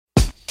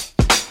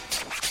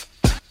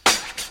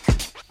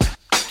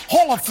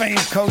Hall of Fame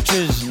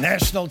coaches,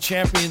 national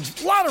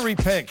champions, lottery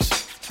picks,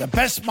 the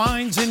best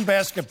minds in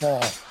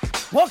basketball.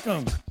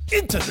 Welcome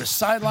into the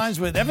Sidelines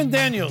with Evan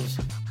Daniels.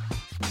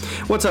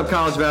 What's up,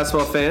 college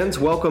basketball fans?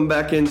 Welcome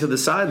back into the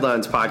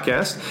Sidelines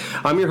podcast.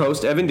 I'm your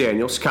host, Evan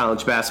Daniels,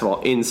 college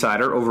basketball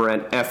insider over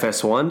at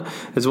FS1,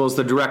 as well as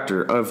the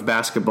director of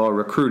basketball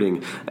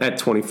recruiting at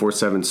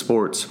 24/7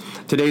 Sports.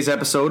 Today's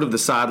episode of the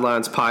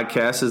Sidelines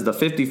podcast is the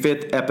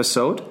 55th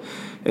episode.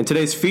 And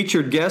today's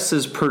featured guest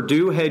is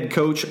Purdue head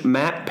coach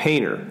Matt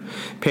Painter.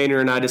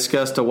 Painter and I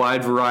discussed a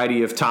wide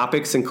variety of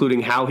topics,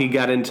 including how he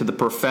got into the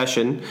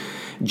profession,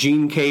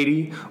 Gene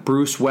Keady,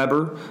 Bruce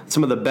Weber,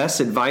 some of the best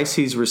advice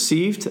he's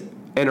received,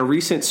 and a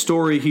recent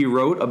story he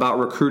wrote about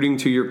recruiting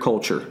to your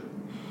culture.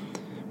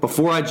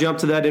 Before I jump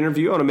to that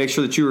interview, I want to make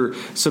sure that you are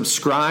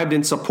subscribed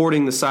and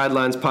supporting the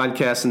Sidelines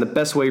podcast, and the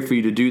best way for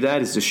you to do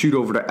that is to shoot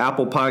over to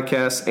Apple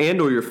Podcasts and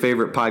or your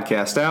favorite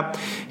podcast app.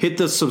 Hit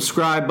the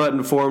subscribe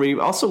button for me.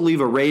 Also leave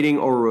a rating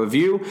or a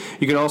review.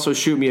 You can also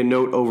shoot me a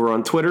note over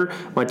on Twitter.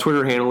 My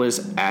Twitter handle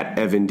is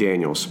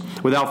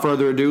 @EvanDaniels. Without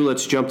further ado,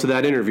 let's jump to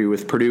that interview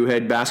with Purdue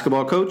head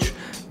basketball coach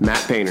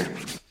Matt Painter.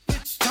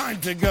 It's time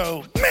to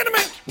go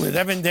Minute with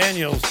Evan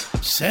Daniels.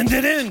 Send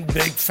it in,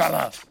 big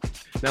fella.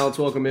 Now let's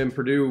welcome in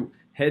Purdue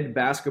head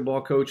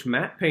basketball coach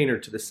Matt Painter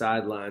to the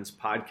Sidelines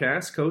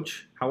podcast.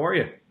 Coach, how are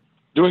you?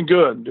 Doing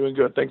good.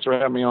 Thanks for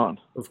having me on.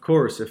 Of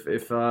course.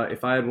 If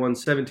I had won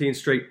 17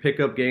 straight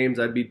pickup games,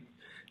 I'd be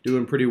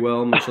doing pretty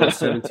well, much like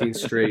 17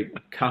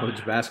 straight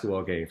college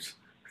basketball games.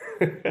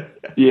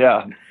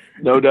 Yeah,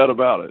 no doubt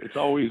about it. It's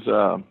always,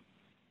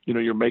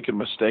 you're making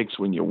mistakes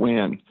when you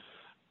win,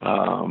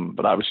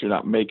 but obviously you're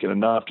not making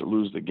enough to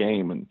lose the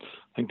game. And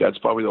I think that's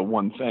probably the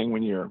one thing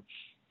when you're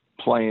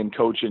playing,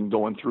 coaching,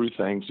 going through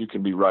things, you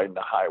can be riding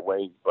the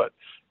highway, but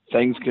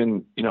things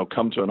can,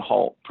 come to a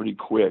halt pretty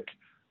quick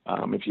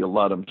if you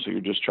let them. So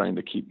you're just trying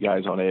to keep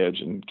guys on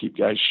edge and keep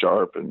guys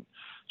sharp, and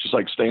just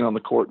like staying on the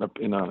court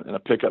in a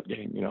pickup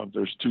game. If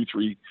there's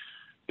 2-3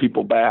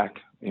 people back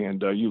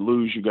and you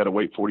lose, you got to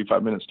wait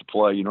 45 minutes to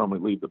play. You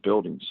normally leave the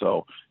building,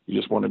 so you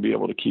just want to be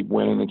able to keep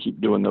winning and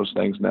keep doing those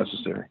things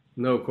necessary.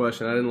 No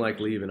question. I didn't like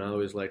leaving. I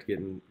always liked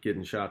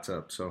getting shots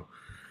up. So.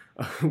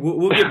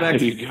 We'll get back.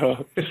 There you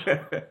go.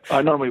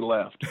 I normally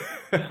left.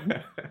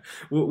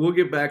 We'll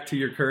get back to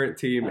your current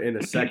team in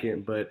a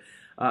second, but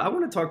I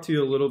want to talk to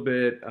you a little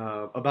bit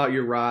about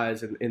your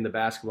rise in the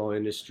basketball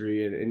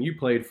industry, and you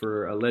played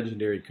for a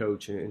legendary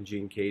coach in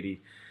Gene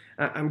Keady.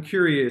 I'm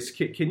curious,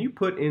 can you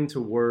put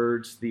into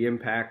words the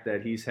impact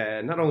that he's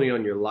had, not only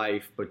on your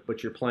life,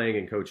 but your playing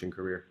and coaching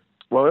career?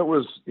 Well, it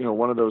was,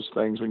 one of those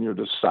things when you're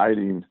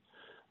deciding,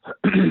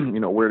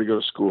 where to go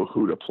to school,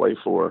 who to play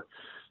for.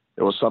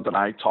 It was something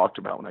I talked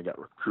about when I got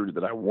recruited,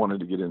 that I wanted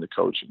to get into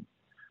coaching.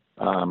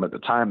 At the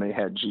time, they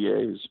had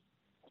GAs.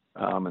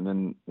 And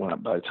then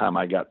by the time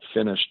I got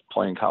finished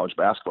playing college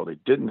basketball, they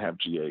didn't have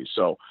GAs.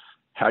 So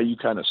how you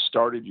kind of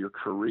started your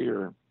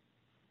career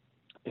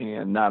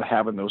and not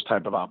having those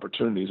type of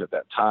opportunities at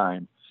that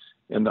time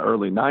in the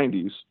early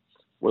 90s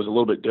was a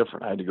little bit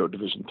different. I had to go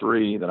Division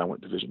III, then I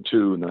went Division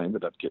II, and then I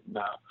ended up getting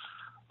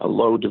a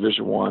low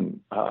Division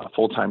I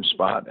full-time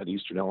spot at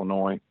Eastern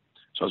Illinois.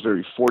 So I was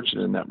very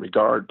fortunate in that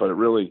regard, but it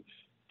really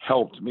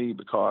helped me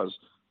because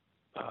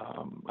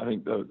I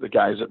think the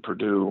guys at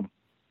Purdue,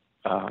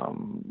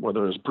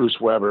 whether it was Bruce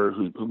Weber,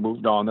 who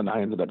moved on, then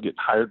I ended up getting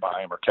hired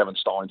by him, or Kevin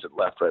Stallings had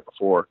left right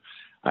before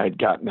I had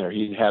gotten there.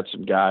 He had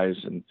some guys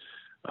and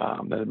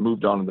that had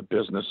moved on in the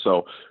business.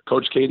 So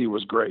Coach Keady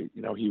was great.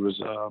 He was,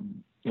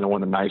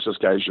 one of the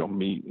nicest guys you'll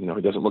meet. He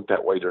doesn't look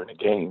that way during a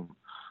game,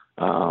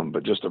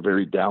 but just a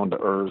very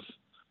down-to-earth,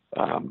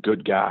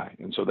 good guy.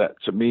 And so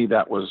that, to me,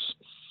 that was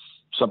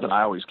something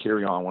I always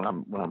carry on when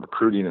I'm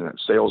recruiting, in that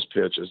sales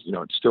pitch is,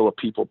 it's still a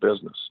people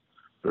business.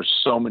 There's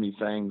so many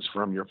things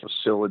from your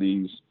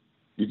facilities.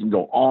 You can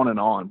go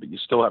on, but you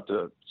still have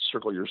to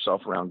circle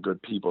yourself around good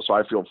people. So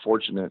I feel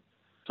fortunate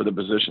for the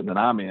position that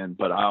I'm in,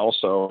 but I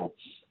also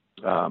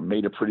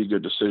made a pretty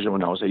good decision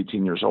when I was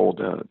 18 years old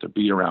to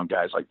be around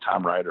guys like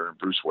Tom Ryder and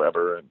Bruce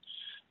Weber and,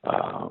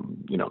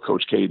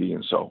 Coach Keady.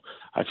 And so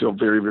I feel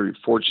very, very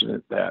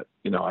fortunate that,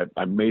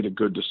 I made a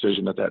good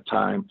decision at that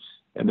time.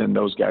 And then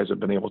those guys have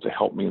been able to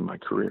help me in my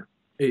career.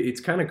 It's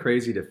kind of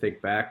crazy to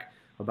think back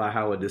about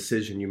how a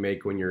decision you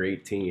make when you're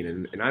 18,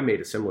 and I made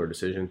a similar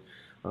decision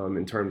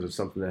in terms of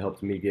something that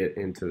helped me get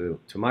into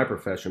my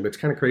profession. But it's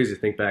kind of crazy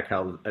to think back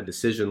how a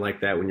decision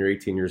like that when you're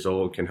 18 years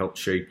old can help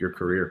shape your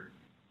career.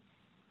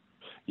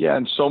 Yeah,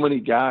 and so many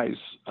guys,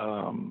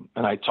 and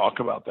I talk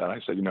about that. I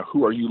said,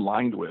 who are you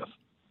lined with?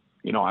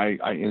 I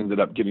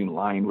ended up getting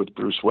lined with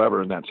Bruce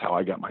Weber, and that's how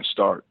I got my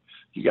start.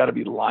 You got to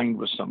be lined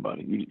with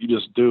somebody. You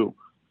just do.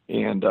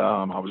 And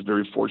I was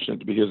very fortunate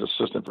to be his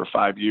assistant for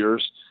 5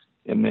 years.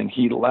 And then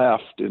he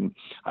left. And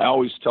I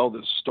always tell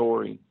this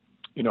story.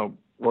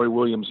 Roy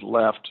Williams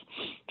left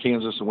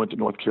Kansas and went to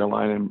North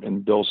Carolina,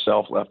 and Bill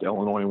Self left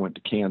Illinois and went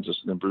to Kansas.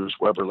 And then Bruce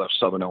Weber left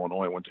Southern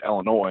Illinois and went to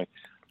Illinois.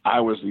 I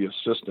was the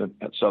assistant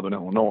at Southern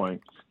Illinois.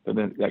 And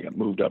then I got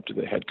moved up to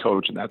the head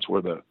coach. And that's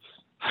where the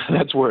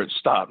that's where it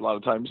stopped a lot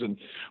of times. And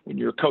when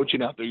you're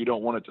coaching out there, you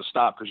don't want it to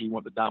stop because you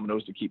want the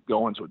dominoes to keep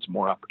going. So it's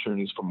more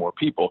opportunities for more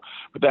people.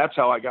 But that's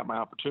how I got my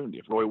opportunity.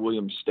 If Roy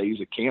Williams stays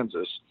at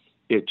Kansas,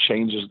 it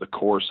changes the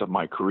course of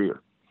my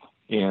career.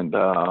 And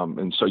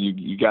so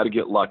you got to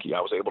get lucky.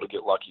 I was able to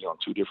get lucky on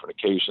 2 different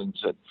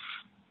occasions.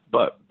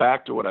 But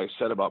back to what I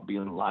said about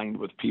being aligned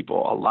with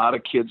people, a lot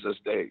of kids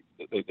they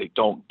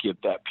don't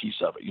get that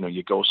piece of it. You know,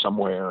 you go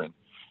somewhere and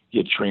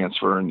you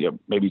transfer and you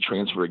maybe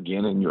transfer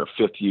again and you're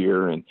a 5th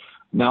year. And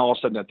now all of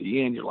a sudden at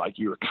the end,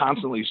 you're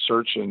constantly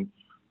searching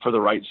for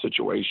the right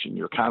situation.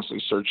 You're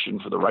constantly searching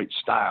for the right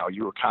style.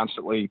 You were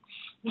constantly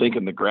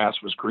thinking the grass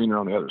was greener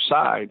on the other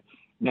side.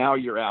 Now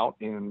you're out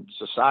in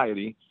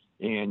society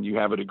and you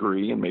have a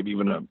degree and maybe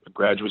even a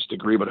graduate's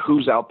degree, but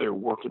who's out there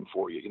working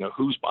for you? You know,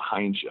 who's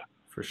behind you?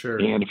 For sure.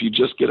 And if you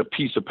just get a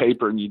piece of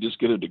paper and you just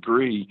get a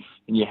degree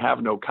and you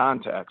have no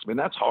contacts, I mean,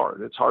 that's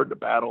hard. It's hard to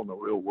battle in the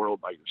real world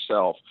by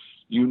yourself.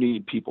 You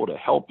need people to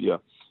help you.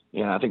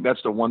 And I think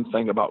that's the one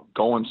thing about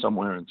going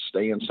somewhere and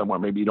staying somewhere.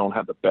 Maybe you don't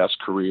have the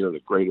best career, the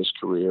greatest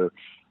career,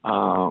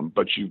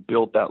 but you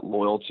built that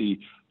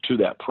loyalty to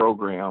that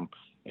program.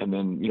 And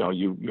then, you know,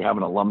 you have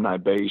an alumni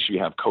base, you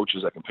have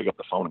coaches that can pick up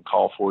the phone and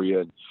call for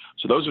you. And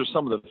so those are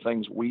some of the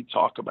things we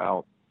talk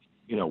about,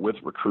 you know, with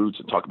recruits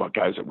and talk about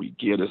guys that we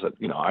get is that,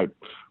 you know, I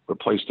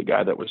replaced a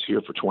guy that was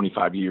here for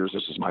 25 years.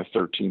 This is my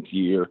 13th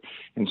year.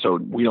 And so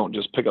we don't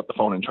just pick up the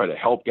phone and try to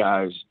help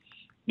guys,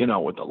 you know,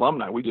 with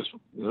alumni.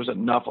 There's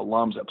enough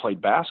alums that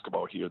played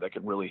basketball here that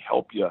can really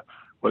help you,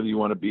 whether you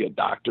want to be a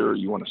doctor or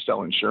you want to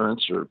sell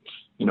insurance or,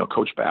 you know,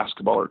 coach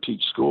basketball or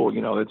teach school.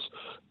 You know,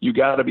 you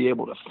got to be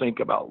able to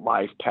think about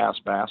life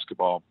past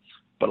basketball,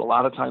 but a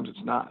lot of times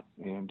it's not.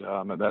 And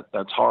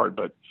that's hard.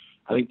 But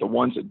I think the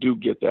ones that do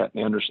get that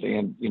and they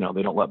understand, you know,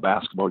 they don't let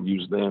basketball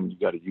use them. You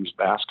got to use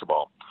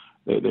basketball.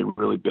 They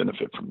really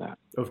benefit from that.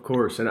 Of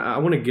course. And I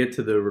want to get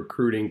to the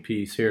recruiting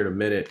piece here in a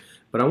minute,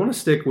 but I want to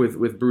stick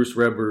with Bruce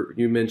Weber.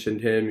 You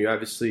mentioned him. You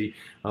obviously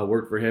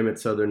worked for him at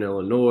Southern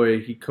Illinois.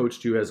 He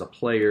coached you as a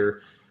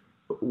player.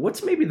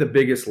 What's maybe the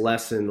biggest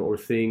lesson or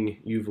thing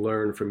you've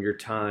learned from your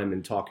time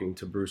in talking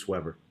to Bruce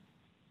Weber?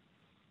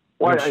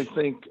 Well, I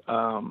think,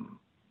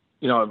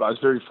 you know, I was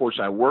very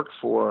fortunate. I worked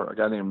for a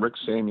guy named Rick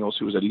Samuels,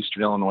 who was at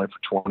Eastern Illinois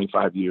for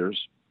 25 years.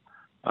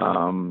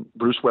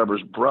 Bruce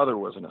Weber's brother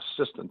was an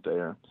assistant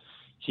there.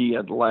 He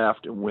had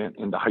left and went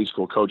into high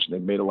school coaching. They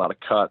made a lot of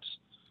cuts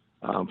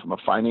from a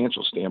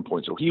financial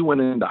standpoint. So he went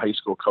into high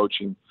school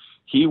coaching.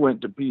 He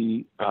went to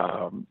be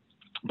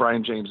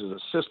Brian James's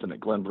assistant at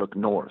Glenbrook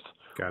North,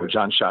 where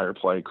John Shire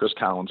played, Chris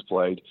Collins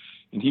played,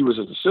 and he was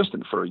his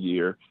assistant for a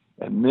year.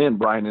 And then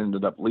Brian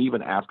ended up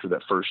leaving after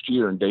that first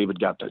year, and David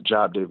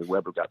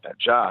Weber got that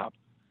job.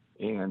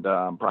 And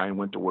Brian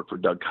went to work for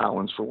Doug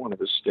Collins for one of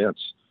his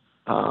stints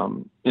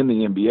in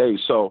the NBA.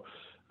 So,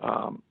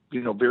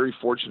 you know, very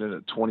fortunate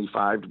at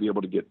 25 to be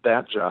able to get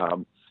that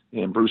job.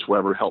 And Bruce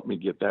Weber helped me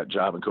get that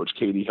job, and Coach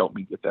Katie helped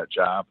me get that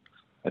job.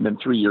 And then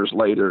 3 years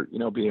later, you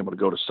know, being able to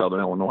go to Southern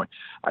Illinois.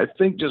 I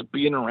think just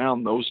being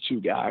around those two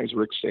guys,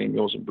 Rick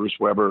Samuels and Bruce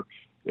Weber,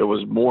 it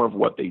was more of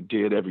what they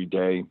did every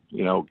day.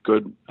 You know,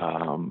 good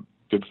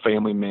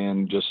family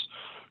men, just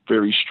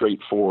very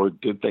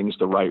straightforward, did things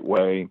the right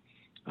way.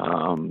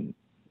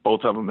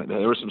 Both of them,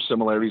 there were some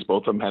similarities.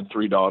 Both of them had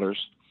 3 daughters.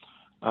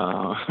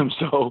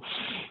 So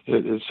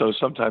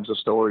sometimes the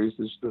stories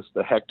is just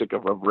the hectic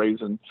of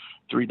raising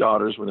 3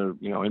 daughters when they're,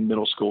 you know, in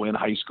middle school, in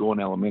high school, and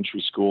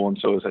elementary school. And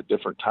so it's at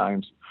different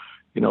times,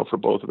 you know, for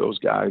both of those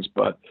guys,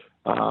 but,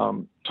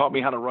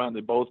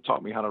 they both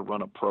taught me how to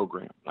run a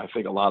program. I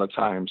think a lot of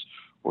times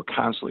we're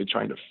constantly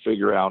trying to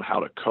figure out how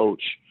to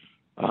coach,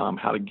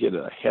 how to get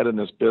ahead in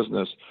this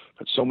business,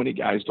 but so many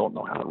guys don't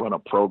know how to run a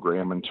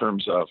program in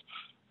terms of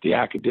the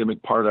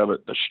academic part of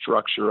it, the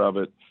structure of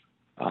it,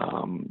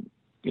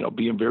 you know,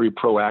 being very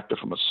proactive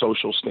from a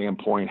social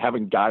standpoint,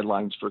 having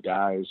guidelines for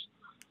guys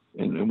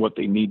and what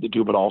they need to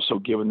do, but also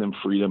giving them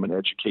freedom and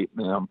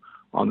educating them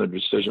on their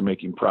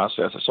decision-making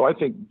process. So I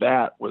think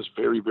that was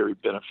very, very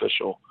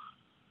beneficial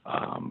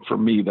for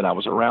me, that I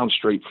was around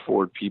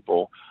straightforward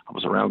people. I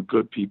was around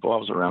good people. I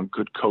was around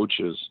good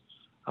coaches.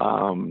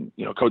 You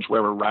know, Coach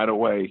Weber right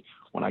away,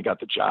 when I got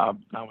the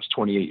job, I was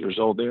 28 years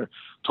old there,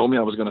 told me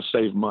I was going to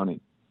save money.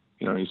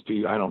 You know,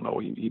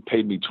 he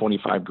paid me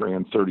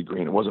 $25,000,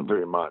 $30,000. It wasn't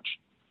very much.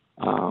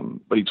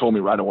 But he told me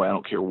right away, I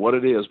don't care what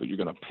it is, but you're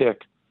going to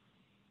pick,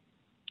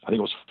 I think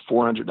it was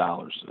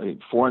 $400. I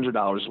think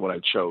 $400 is what I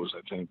chose.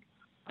 I think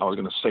I was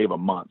going to save a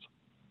month.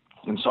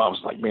 And so I was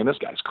like, man, this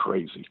guy's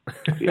crazy.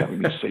 Yeah, I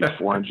mean, he saved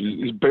 $400.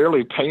 He's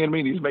barely paying me,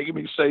 and he's making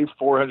me save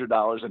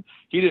 $400. And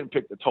he didn't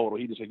pick the total.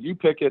 He just said, you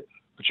pick it,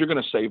 but you're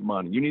going to save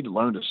money. You need to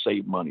learn to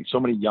save money. So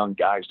many young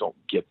guys don't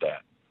get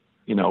that.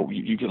 You know,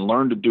 you can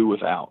learn to do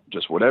without.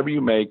 Just whatever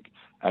you make,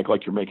 act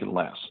like you're making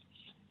less.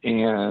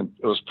 And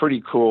it was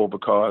pretty cool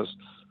because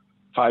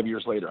 5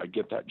 years later, I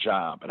get that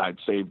job, and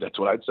that's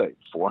what I'd say,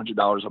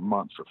 $400 a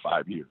month for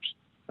 5 years.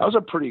 That was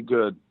a pretty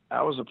good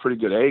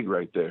egg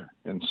right there.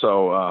 And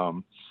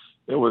so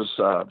it was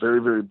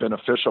very, very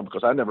beneficial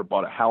because I never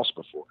bought a house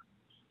before.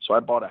 So I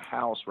bought a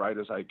house right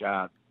as I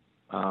got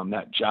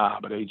that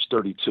job at age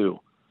 32.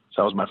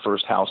 So that was my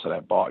first house that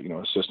I bought,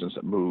 assistants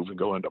that move and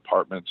go into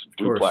apartments,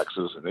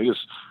 duplexes, and they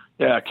just,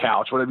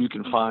 couch, whatever you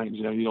can find,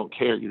 you don't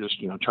care. You're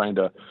just, trying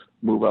to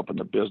move up in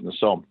the business.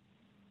 So,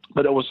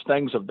 but it was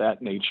things of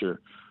that nature.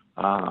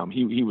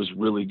 He was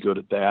really good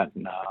at that,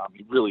 and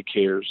he really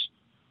cares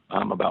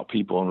about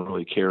people and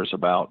really cares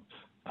about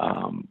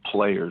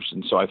players.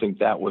 And so I think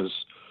that was,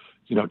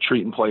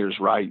 treating players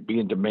right,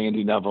 being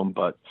demanding of them,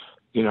 but,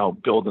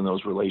 building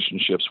those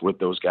relationships with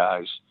those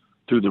guys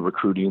through the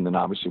recruiting, and then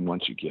obviously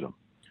once you get them.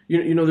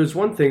 There's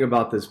one thing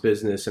about this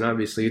business, and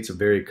obviously it's a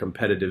very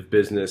competitive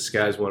business.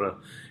 Guys want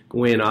to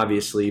win,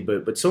 obviously,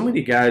 but so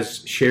many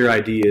guys share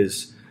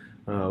ideas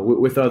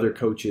with other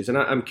coaches. And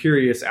I'm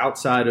curious,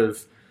 outside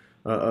of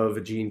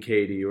a Gene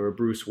Cady or a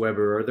Bruce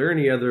Weber, are there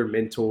any other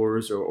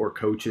mentors or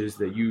coaches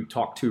that you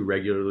talk to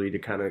regularly to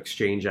kind of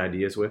exchange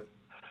ideas with?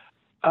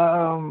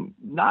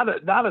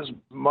 Not as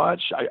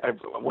much. I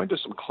went to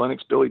some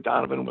clinics. Billy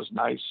Donovan was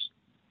nice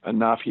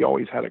enough. He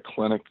always had a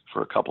clinic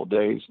for a couple of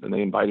days, and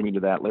they invited me to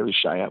that. Larry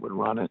Chiat would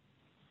run it.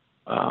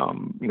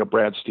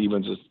 Brad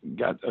Stevens has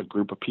got a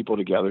group of people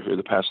together here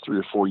the past 3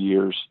 or 4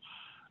 years,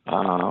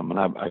 and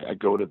I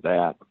go to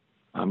that.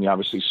 You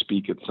obviously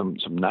speak at some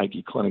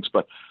Nike clinics,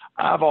 but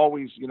I've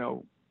always,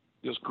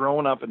 just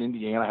growing up in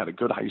Indiana, I had a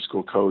good high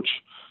school coach,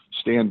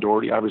 Stan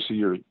Doherty. Obviously,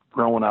 you're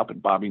growing up,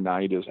 and Bobby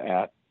Knight is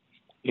at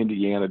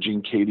Indiana.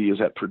 Gene Cady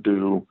is at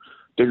Purdue.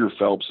 Digger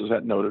Phelps is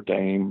at Notre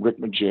Dame. Rick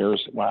Majerus,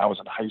 when I was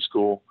in high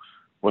school,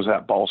 was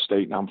at Ball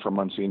State, and I'm from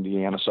Muncie,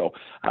 Indiana. So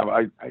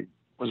I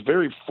was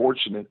very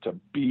fortunate to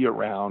be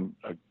around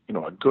a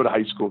good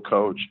high school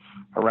coach,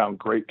 around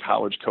great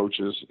college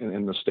coaches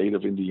in the state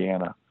of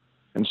Indiana.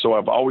 And so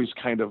I've always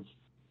kind of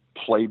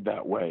played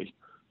that way,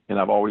 and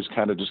I've always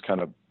kind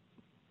of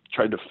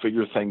tried to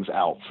figure things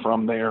out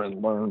from there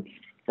and learn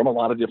from a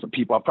lot of different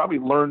people. I've probably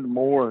learned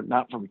more,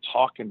 not from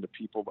talking to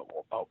people,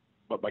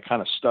 but by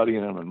kind of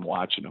studying them and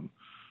watching them.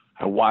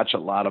 I watch a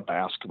lot of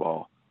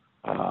basketball,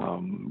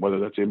 whether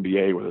that's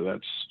NBA, whether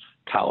that's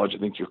college. I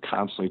think you're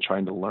constantly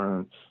trying to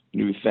learn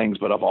new things,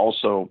 but I've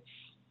also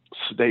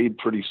stayed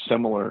pretty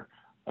similar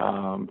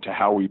to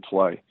how we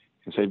play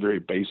and say very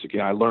basic.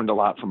 I learned a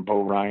lot from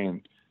Bo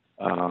Ryan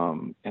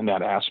in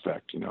that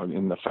aspect,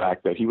 in the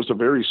fact that he was a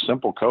very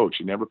simple coach.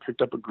 He never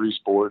picked up a grease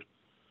board.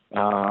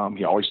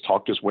 He always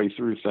talked his way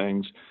through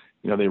things.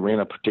 They ran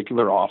a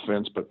particular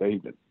offense, but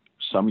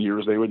some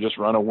years they would just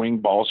run a wing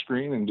ball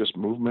screen and just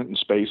movement and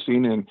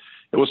spacing, and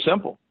it was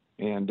simple.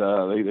 And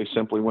they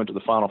simply went to the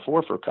Final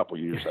Four for a couple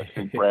of years. I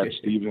think Brad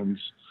Stevens,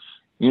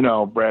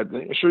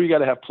 sure, you got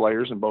to have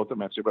players in both of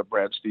them, but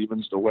Brad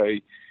Stevens, the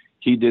way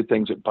he did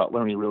things at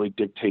Butler, and he really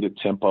dictated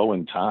tempo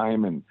and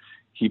time, and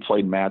he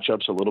played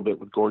matchups a little bit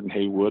with Gordon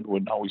Hayward,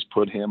 wouldn't always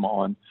put him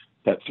on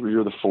that 3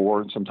 or the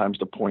 4, and sometimes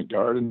the point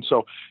guard. And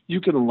so you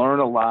can learn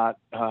a lot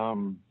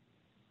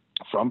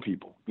from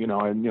people,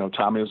 and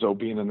Tom Izzo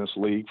being in this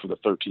league for the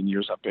 13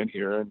 years I've been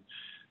here, and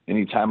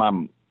anytime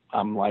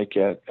I'm like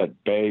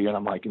at Bay and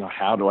I'm like,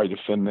 how do I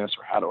defend this,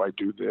 or how do I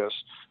do this?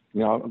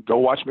 Go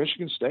watch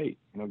Michigan State,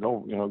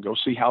 go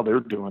see how they're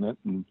doing it.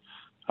 And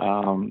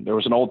there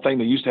was an old thing,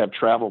 they used to have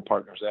travel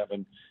partners,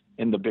 Evan,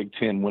 in the Big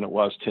Ten when it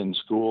was 10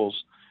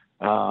 schools,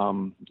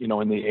 in the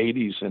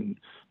 80s, and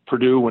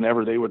Purdue,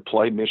 whenever they would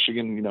play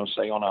Michigan,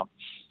 say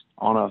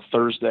on a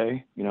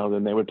Thursday,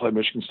 then they would play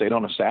Michigan State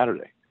on a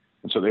Saturday.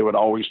 And so they would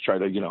always try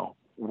to,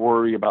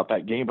 worry about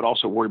that game, but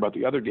also worry about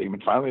the other game.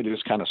 And finally, they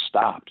just kind of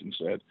stopped and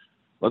said,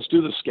 let's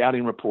do the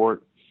scouting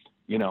report,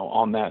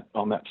 on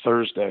that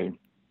Thursday,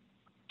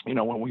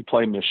 when we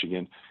play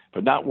Michigan,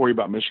 but not worry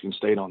about Michigan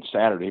State on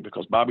Saturday,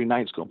 because Bobby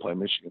Knight's going to play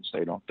Michigan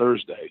State on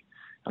Thursday.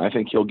 And I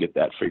think he'll get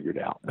that figured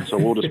out. And so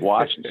we'll just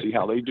watch and see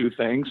how they do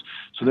things.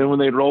 So then when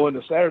they'd roll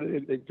into Saturday,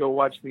 they'd go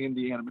watch the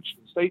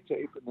Indiana-Michigan State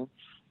tape, and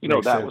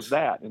then, that was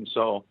that. And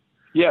so,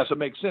 yes, it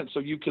makes sense. So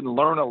you can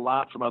learn a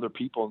lot from other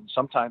people, and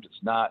sometimes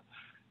it's not,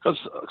 because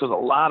a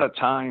lot of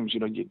times,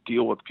 you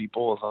deal with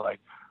people like,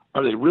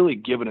 are they really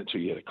giving it to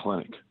you at a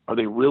clinic? Are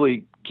they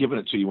really giving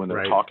it to you when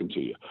they're talking to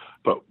you?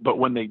 But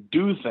when they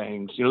do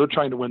things, they're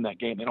trying to win that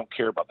game. They don't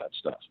care about that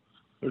stuff.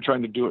 They're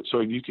trying to do it so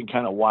you can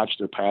kind of watch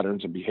their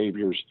patterns and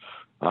behaviors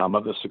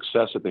of the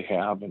success that they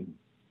have. And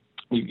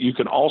you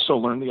can also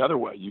learn the other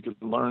way. You can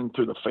learn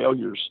through the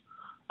failures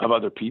of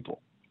other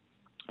people.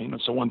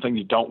 So one thing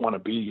you don't want to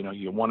be,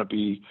 you want to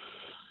be,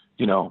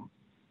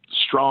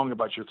 strong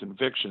about your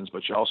convictions,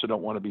 but you also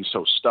don't want to be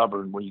so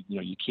stubborn where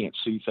you can't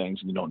see things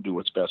and you don't do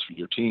what's best for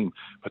your team.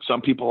 But some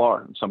people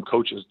are, and some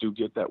coaches do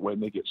get that way,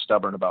 and they get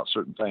stubborn about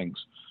certain things.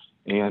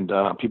 And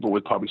people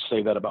would probably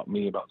say that about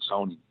me, about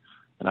zoning,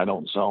 and I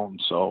don't zone.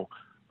 So,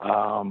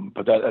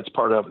 but that's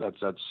part of it.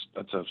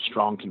 That's a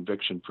strong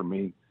conviction for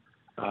me.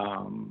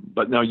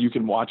 But no, you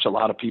can watch a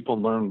lot of people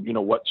and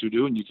learn, what to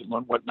do, and you can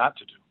learn what not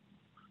to do.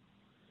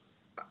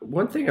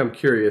 One thing I'm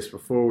curious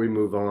before we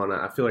move on,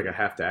 I feel like I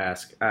have to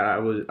ask. I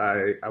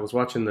was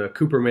watching the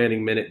Cooper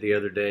Manning Minute the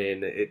other day,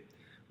 and it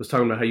was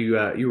talking about how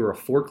you were a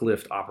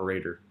forklift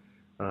operator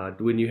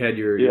when you had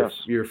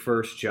your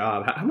first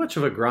job. How much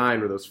of a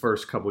grind were those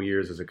first couple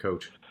years as a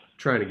coach?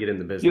 trying to get in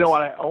the business? You know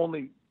what?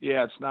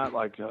 It's not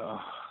like the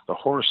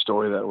horror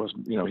story that was,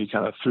 he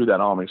kind of threw that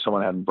on me.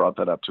 Someone hadn't brought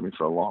that up to me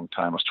for a long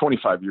time. It was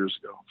 25 years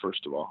ago,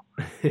 first of all.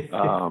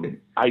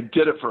 I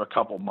did it for a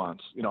couple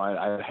months.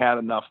 I had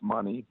enough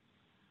money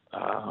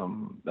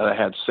that I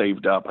had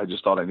saved up. I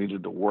just thought I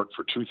needed to work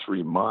for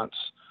 2-3 months.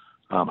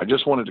 I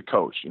just wanted to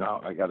coach.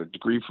 I got a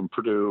degree from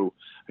Purdue.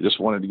 I just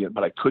wanted to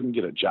but I couldn't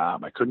get a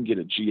job. I couldn't get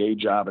a GA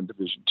job in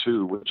Division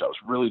II, which I was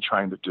really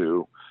trying to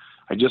do.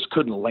 I just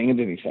couldn't land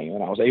anything.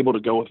 And I was able to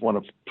go with one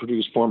of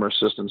Purdue's former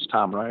assistants,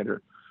 Tom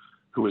Ryder,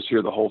 who was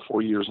here the whole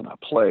 4 years, and I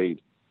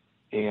played.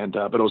 And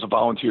but it was a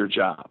volunteer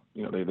job.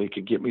 They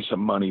could get me some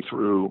money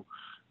through,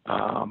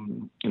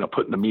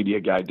 putting the media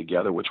guide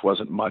together, which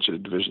wasn't much at a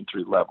Division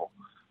III level.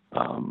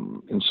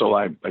 And so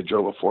I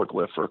drove a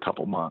forklift for a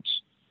couple months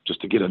just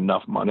to get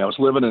enough money. I was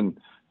living in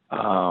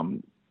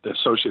the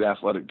associate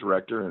athletic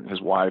director and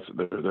his wife,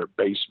 their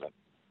basement.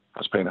 I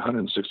was paying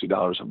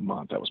 $160 a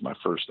month. That was my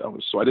first.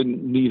 So I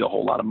didn't need a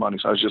whole lot of money.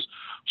 So I was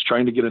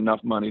trying to get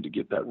enough money to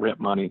get that rent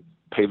money,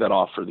 pay that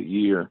off for the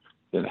year,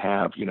 then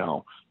have,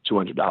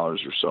 $200 or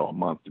so a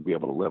month to be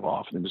able to live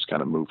off, and then just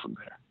kind of move from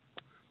there.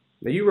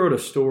 Now, you wrote a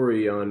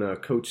story on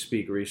Coach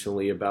Speak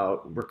recently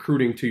about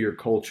recruiting to your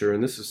culture,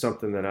 and this is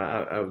something that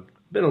I've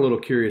been a little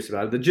curious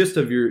about. The gist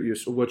of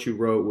what you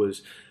wrote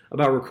was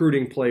about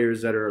recruiting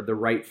players that are the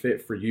right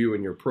fit for you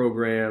and your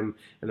program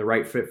and the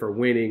right fit for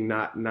winning,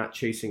 not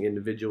chasing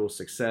individual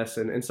success.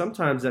 And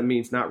sometimes that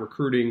means not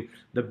recruiting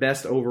the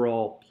best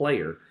overall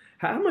player.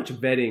 How much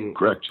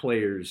vetting of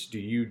players do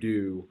you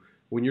do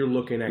when you're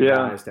looking at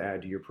guys to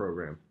add to your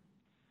program?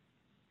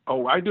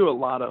 Oh, I do a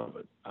lot of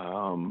it.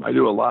 I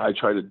do a lot. I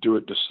try to do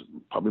it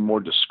probably more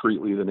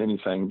discreetly than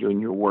anything,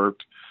 doing your work.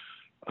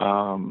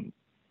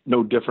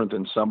 No different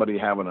than somebody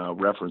having a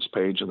reference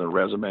page in their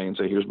resume and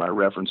say, here's my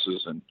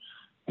references. And,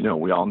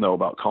 we all know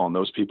about calling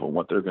those people and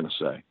what they're going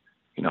to say.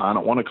 I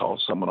don't want to call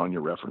someone on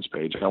your reference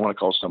page. I want to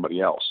call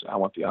somebody else. I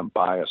want the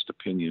unbiased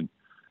opinion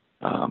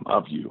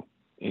of you.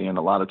 And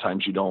a lot of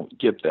times you don't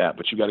get that,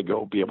 but you got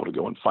to be able to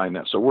go and find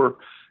that. So we're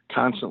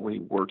constantly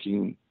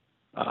working,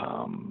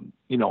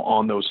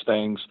 on those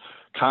things,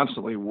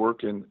 constantly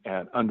working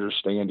at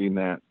understanding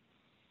that,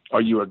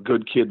 are you a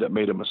good kid that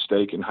made a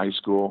mistake in high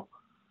school,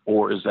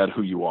 or is that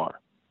who you are?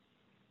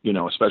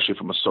 Especially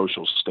from a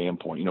social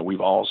standpoint.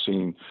 We've all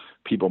seen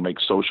people make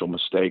social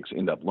mistakes,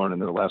 end up learning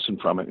their lesson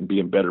from it and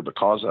being better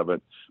because of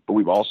it. But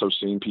we've also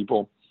seen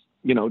people,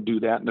 do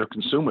that and they're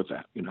consumed with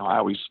that. I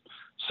always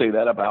say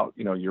that about,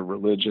 your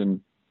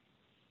religion,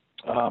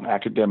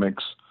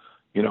 academics,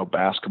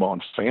 basketball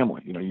and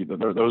family.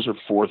 Those are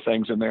 4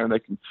 things in there,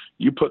 and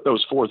you put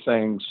those 4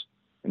 things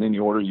in any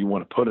order you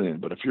want to put it in.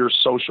 But if your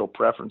social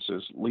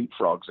preferences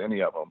leapfrogs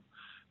any of them,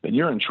 then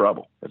you're in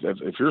trouble.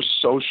 If your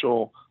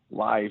social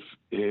life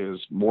is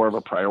more of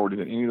a priority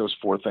than any of those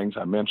 4 things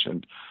I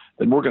mentioned,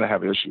 then we're going to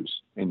have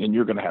issues, and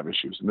you're going to have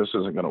issues, and this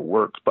isn't going to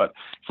work. But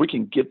if we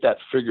can get that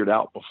figured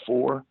out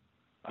before,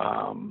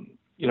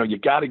 you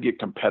got to get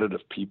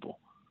competitive people.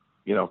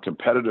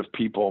 Competitive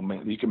people,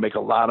 man, you can make a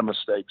lot of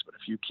mistakes, but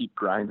if you keep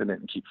grinding it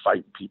and keep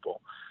fighting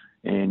people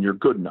and you're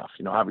good enough,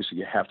 obviously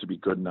you have to be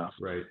good enough.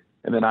 Right.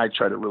 And then I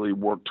try to really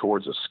work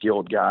towards a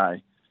skilled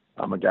guy.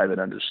 I'm a guy that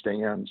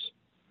understands,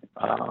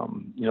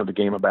 the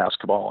game of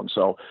basketball. And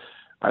so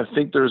I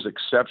think there's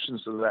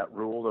exceptions to that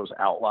rule. Those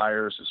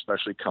outliers,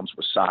 especially, comes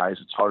with size.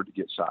 It's hard to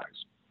get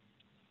size.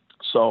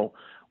 So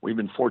we've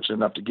been fortunate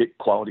enough to get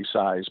quality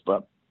size,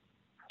 but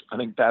I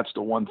think that's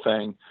the one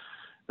thing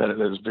that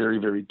is very,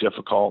 very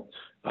difficult.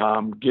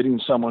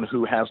 Getting someone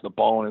who has the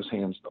ball in his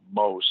hands the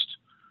most,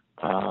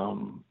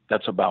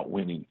 that's about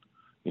winning.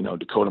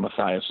 Dakota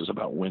Mathias is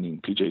about winning.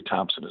 P.J.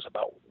 Thompson is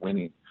about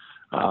winning.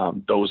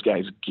 Those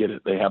guys get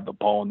it. They have the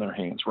ball in their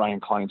hands. Ryan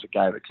Klein's a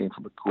guy that came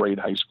from a great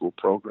high school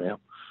program.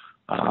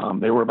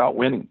 They were about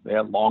winning. They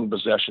had long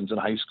possessions in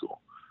high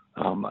school.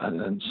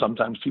 And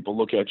sometimes people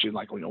look at you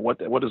like,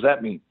 what does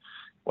that mean?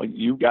 Well,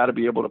 you got to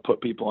be able to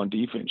put people on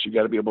defense. You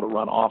got to be able to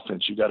run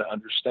offense. You got to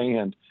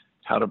understand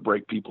how to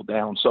break people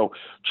down. So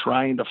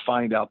trying to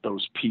find out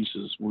those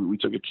pieces. We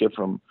took a kid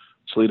from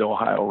Toledo,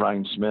 Ohio,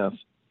 Ryan Smith.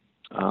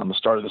 The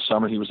start of the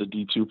summer, he was a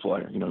D2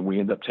 player. We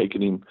ended up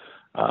taking him.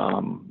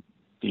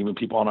 Even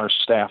people on our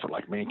staff are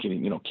like, man, can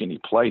he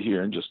play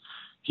here? And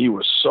he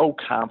was so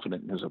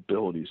confident in his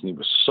abilities, and he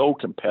was so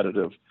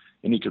competitive,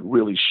 and he could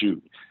really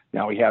shoot.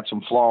 Now, he had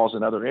some flaws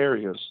in other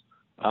areas,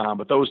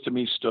 but those to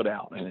me stood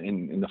out.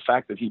 And the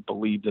fact that he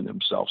believed in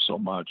himself so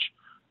much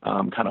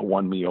kind of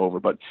won me over.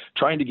 But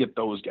trying to get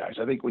those guys,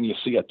 I think when you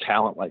see a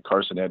talent like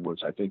Carson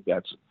Edwards, I think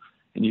that's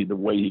the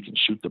way he can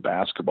shoot the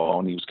basketball,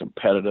 and he was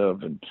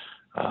competitive, and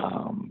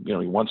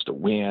he wants to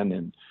win,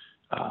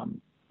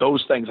 and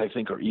those things I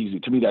think are easy.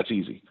 To me, that's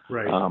easy.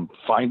 Right.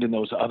 Finding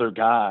those other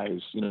guys,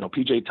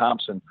 P.J.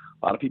 Thompson,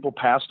 a lot of people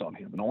passed on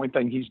him. And the only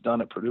thing he's done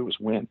at Purdue is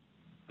win.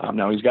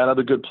 Now he's got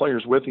other good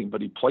players with him,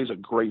 but he plays a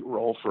great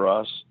role for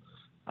us.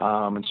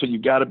 And so you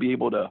got to be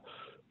able to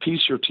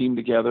piece your team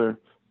together.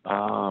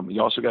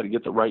 You also got to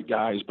get the right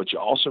guys, but you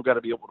also got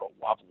to be able to.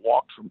 I've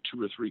walked from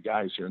 2 or 3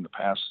 guys here in the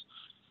past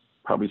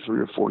probably 3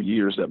 or 4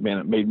 years that, man,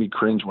 it made me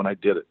cringe when I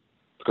did it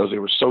because they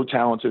were so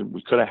talented.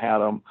 We could have had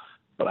them,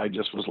 but I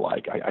just was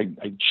like,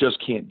 I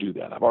just can't do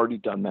that. I've already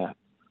done that.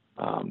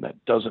 That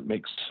doesn't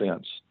make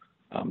sense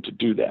to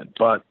do that.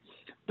 But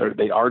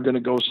they are going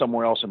to go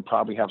somewhere else and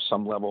probably have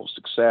some level of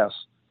success.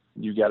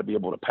 You got to be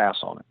able to pass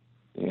on it.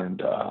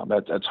 And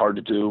that's hard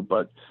to do.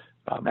 But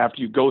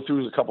after you go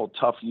through a couple of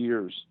tough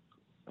years,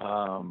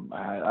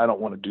 I don't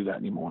want to do that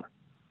anymore.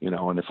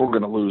 And if we're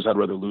going to lose, I'd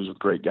rather lose with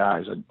great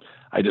guys.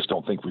 I just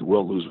don't think we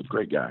will lose with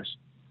great guys.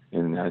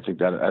 And I think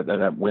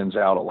that wins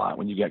out a lot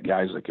when you get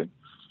guys that can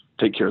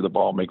take care of the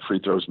ball, make free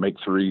throws, make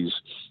threes,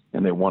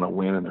 and they want to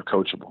win and they're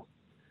coachable.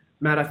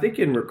 Matt, I think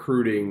in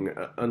recruiting,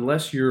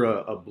 unless you're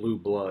a blue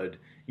blood,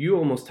 you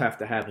almost have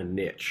to have a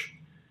niche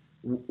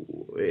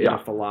in a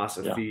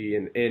philosophy.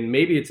 Yeah. And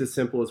maybe it's as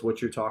simple as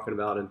what you're talking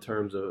about in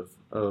terms of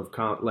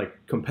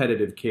like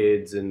competitive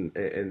kids and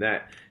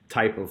that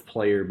type of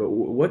player. But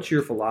what's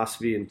your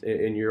philosophy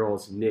and your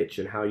all's niche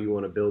and how you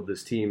want to build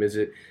this team? Is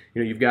it,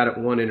 you've got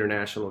one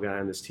international guy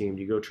on this team.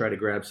 Do you go try to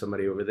grab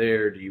somebody over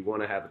there? Do you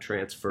want to have a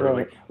transfer?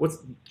 Right. Like,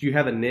 do you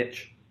have a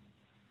niche?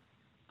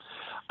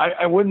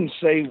 I wouldn't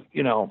say,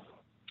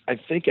 I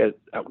think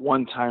at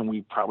one time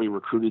we probably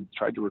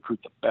tried to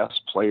recruit the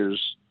best players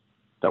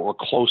that were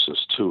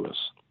closest to us.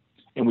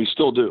 And we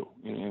still do.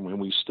 And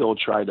we still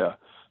try to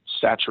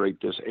saturate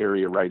this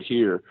area right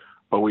here,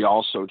 but we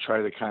also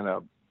try to kind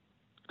of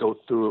go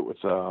through it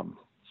with a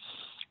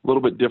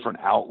little bit different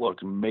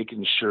outlook and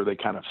making sure they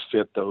kind of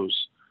fit those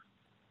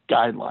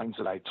guidelines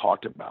that I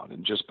talked about.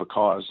 And just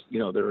because,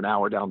 they're an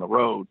hour down the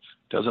road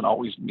doesn't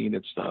always mean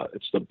it's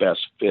the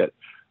best fit.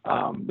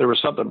 There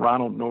was something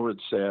Ronald Norwood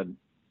said,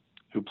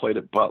 who played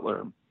at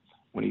Butler,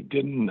 when he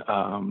didn't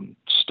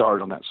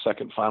start on that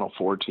second Final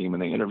Four team,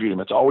 and they interviewed him.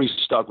 It's always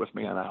stuck with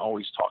me, and I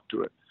always talk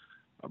to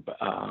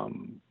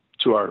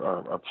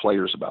our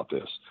players about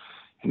this.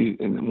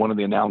 And one of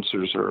the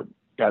announcers or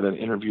guy that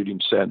interviewed him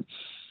said,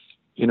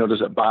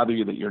 does it bother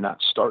you that you're not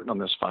starting on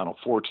this Final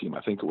Four team?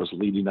 I think it was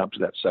leading up to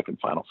that second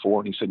Final Four.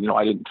 And he said,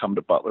 I didn't come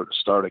to Butler to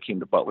start. I came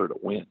to Butler to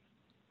win.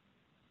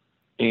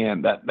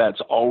 And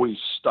that's always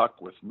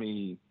stuck with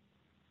me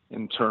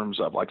in terms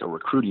of like a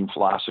recruiting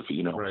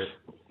philosophy. Right.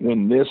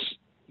 When this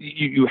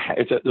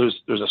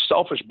there's a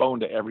selfish bone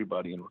to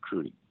everybody in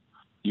recruiting.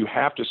 You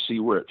have to see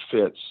where it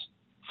fits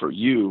for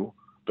you,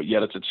 but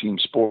yet it's a team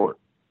sport.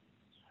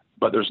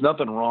 But there's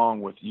nothing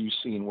wrong with you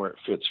seeing where it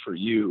fits for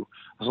you,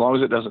 as long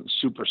as it doesn't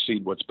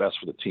supersede what's best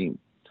for the team.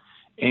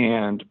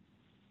 And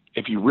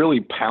if you really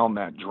pound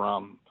that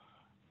drum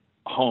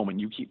home and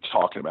you keep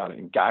talking about it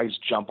and guys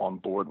jump on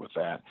board with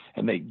that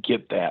and they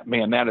get that,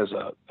 man,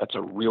 that's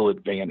a real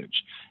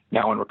advantage.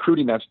 Now in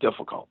recruiting, that's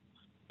difficult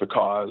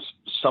because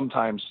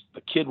sometimes the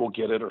kid will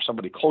get it or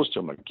somebody close to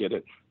him will get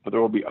it, but there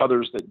will be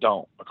others that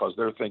don't because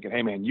they're thinking,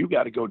 hey man, you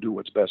got to go do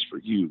what's best for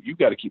you. You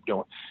got to keep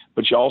doing,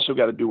 but you also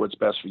got to do what's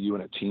best for you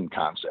in a team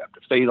concept.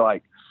 If they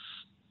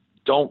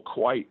don't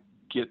quite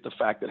get the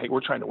fact that, hey,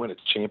 we're trying to win a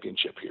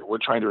championship here. We're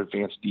trying to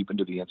advance deep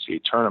into the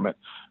NCAA tournament,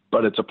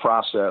 but it's a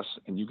process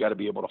and you got to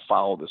be able to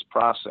follow this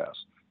process.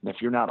 And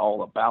if you're not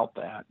all about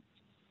that,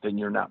 then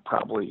you're not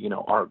probably,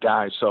 our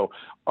guy. So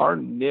our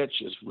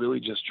niche is really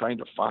just trying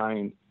to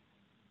find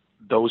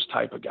those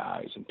type of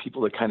guys and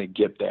people that kind of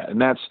get that.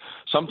 And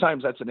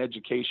sometimes that's an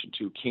education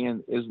too.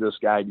 Is this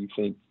guy, do you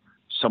think,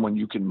 someone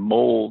you can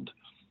mold,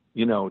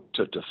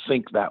 to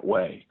think that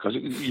way? Because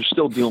you're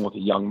still dealing with a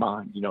young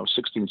mind,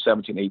 16,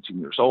 17, 18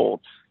 years old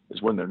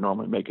is when they're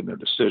normally making their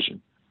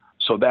decision.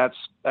 So that's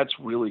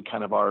really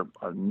kind of our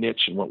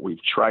niche and what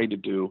we've tried to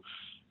do,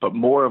 but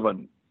more of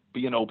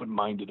being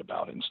open-minded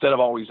about it. Instead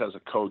of always as a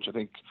coach, I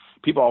think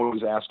people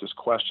always ask us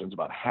questions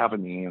about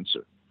having the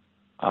answer.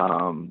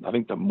 I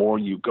think the more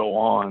you go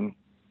on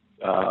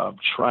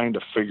trying to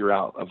figure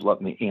out of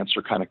letting the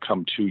answer kind of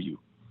come to you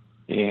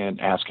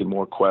and asking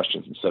more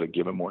questions instead of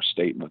giving more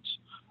statements,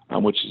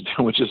 which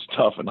is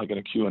tough and like in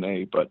a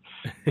Q&A, but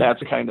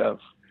that's kind of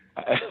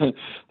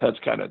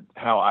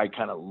how I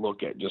kind of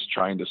look at just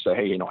trying to say,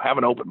 hey, have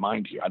an open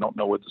mind here. I don't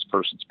know what this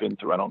person's been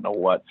through. I don't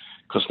know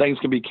because things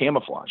can be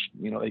camouflaged.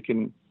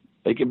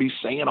 They can be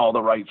saying all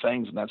the right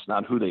things and that's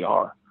not who they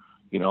are.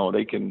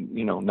 They can,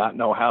 not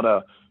know how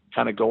to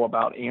kind of go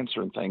about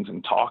answering things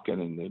and talking,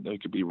 and they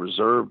could be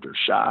reserved or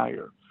shy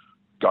or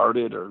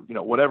guarded or,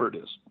 whatever it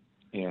is.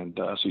 And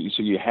so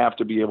you have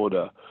to be able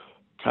to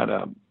kind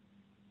of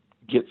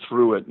get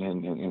through it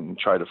and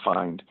try to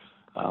find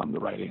the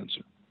right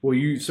answer. Well,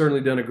 you've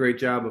certainly done a great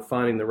job of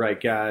finding the right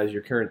guys.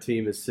 Your current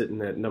team is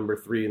sitting at number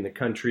 3 in the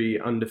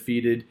country,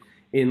 undefeated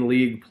in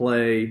league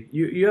play.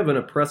 You have an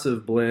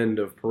impressive blend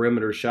of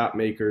perimeter shot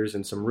makers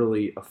and some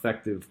really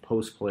effective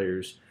post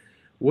players.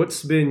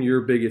 What's been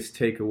your biggest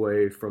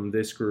takeaway from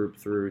this group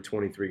through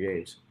 23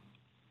 games?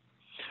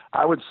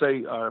 I would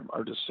say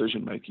our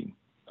decision-making.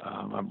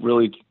 I've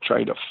really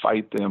tried to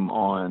fight them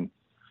on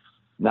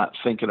not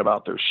thinking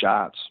about their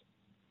shots,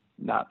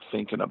 not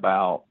thinking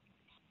about,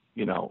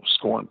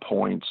 scoring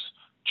points,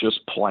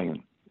 just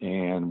playing.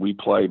 And we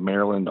play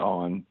Maryland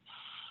on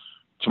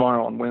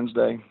tomorrow on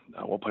Wednesday.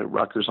 We'll play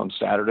Rutgers on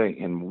Saturday,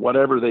 and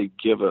whatever they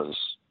give us,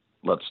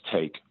 let's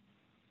take.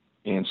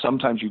 And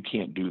sometimes you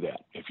can't do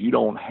that. If you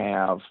don't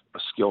have a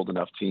skilled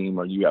enough team,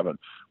 or you have a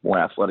more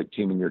athletic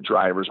team in your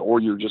drivers, or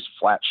you're just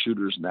flat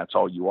shooters and that's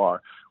all you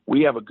are,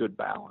 we have a good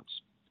balance.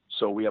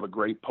 So we have a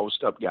great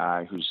post-up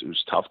guy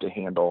who's tough to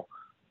handle.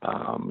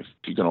 If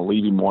you're going to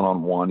leave him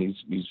one-on-one,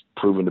 he's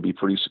proven to be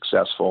pretty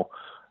successful.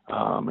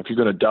 If you're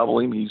going to double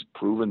him, he's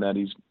proven that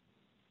he's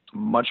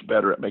much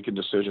better at making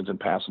decisions and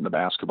passing the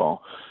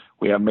basketball.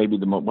 We have maybe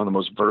one of the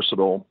most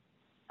versatile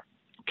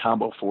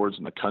combo forwards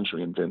in the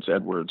country in Vince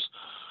Edwards,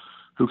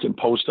 who can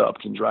post up,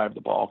 can drive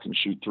the ball, can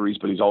shoot threes,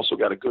 but he's also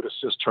got a good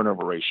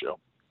assist-turnover ratio.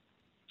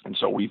 And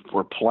so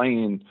we're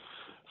playing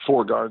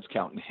 4 guards,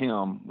 counting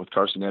him, with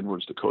Carson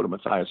Edwards, Dakota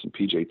Mathias, and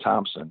P.J.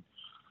 Thompson,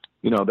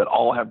 that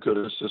all have good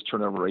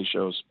assist-turnover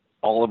ratios.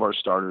 All of our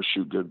starters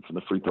shoot good from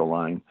the free throw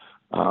line.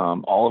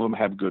 All of them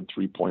have good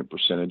three-point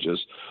percentages.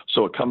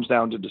 So it comes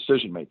down to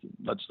decision-making.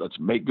 Let's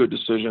make good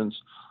decisions.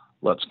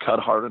 Let's cut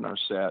hard in our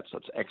sets.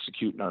 Let's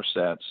execute in our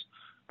sets.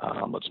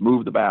 Let's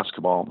move the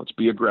basketball. Let's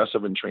be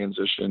aggressive in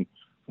transition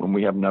when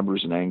we have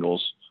numbers and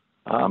angles.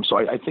 So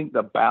I think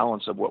the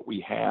balance of what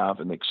we have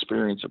and the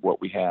experience of what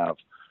we have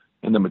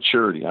and the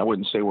maturity, I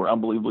wouldn't say we're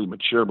unbelievably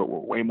mature, but we're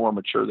way more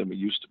mature than we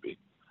used to be.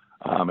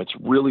 It's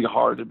really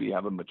hard to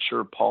have a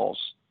mature pulse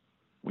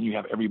when you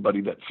have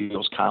everybody that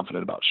feels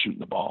confident about shooting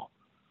the ball,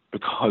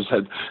 because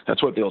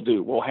that's what they'll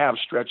do. We'll have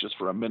stretches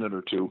for a minute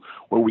or two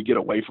where we get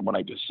away from what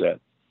I just said.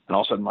 And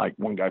all of a sudden, like,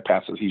 one guy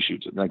passes, he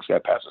shoots it. The next guy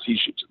passes, he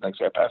shoots it. The next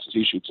guy passes,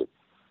 he shoots it.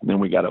 And then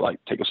we got to,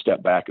 take a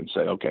step back and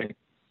say, okay,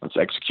 let's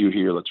execute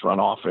here. Let's run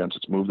offense.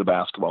 Let's move the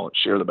basketball. Let's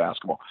share the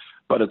basketball.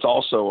 But it's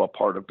also a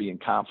part of being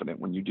confident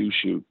when you do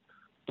shoot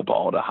the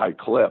ball at a high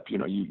clip.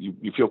 You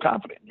feel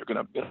confident. You're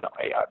going to,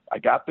 hey, I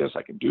got this.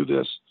 I can do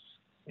this.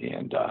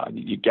 And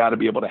you got to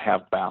be able to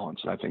have balance.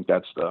 And I think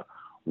that's the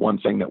one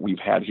thing that we've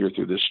had here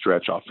through this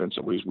stretch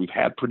offensively. We've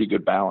had pretty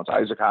good balance.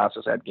 Isaac Haas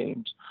has had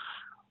games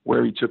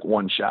where he took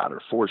 1 shot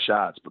or 4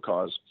 shots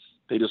because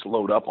they just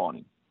load up on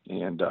him.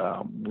 And,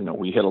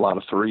 we hit a lot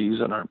of threes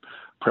and our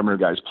perimeter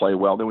guys play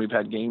well. Then we've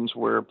had games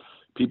where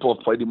people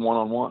have played him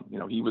one-on-one.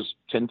 He was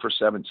 10 for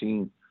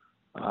 17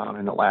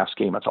 in the last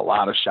game. That's a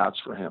lot of shots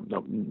for him.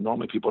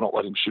 Normally people don't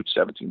let him shoot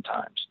 17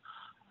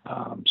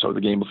 times. So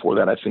the game before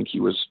that, I think he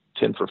was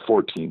 10 for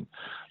 14.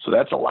 So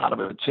that's a lot of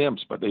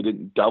attempts, but they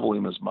didn't double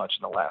him as much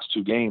in the last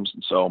 2 games.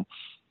 And so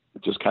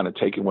just kind of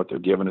taking what they're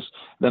giving us.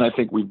 Then I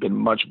think we've been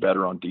much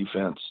better on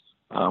defense.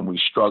 We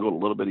struggled a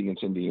little bit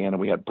against Indiana.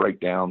 We had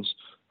breakdowns.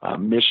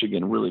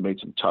 Michigan really made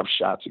some tough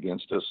shots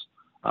against us.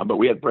 But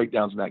we had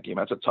breakdowns in that game.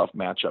 That's a tough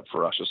matchup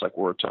for us, just like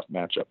we're a tough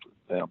matchup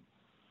for them.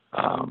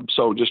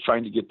 So just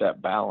trying to get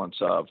that balance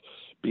of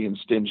being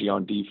stingy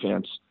on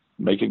defense,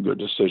 making good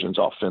decisions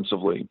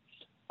offensively,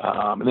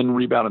 and then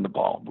rebounding the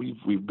ball.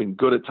 We've been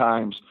good at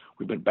times.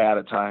 We've been bad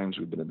at times.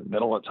 We've been in the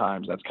middle at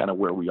times. That's kind of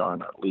where we are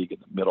in our league, in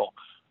the middle.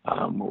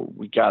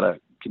 We got to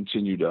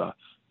continue to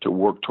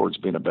work towards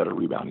being a better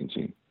rebounding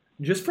team.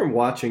 Just from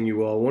watching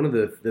you all, one of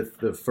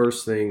the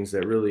first things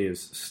that really has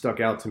stuck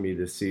out to me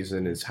this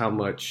season is how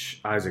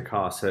much Isaac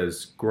Haas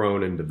has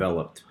grown and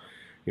developed.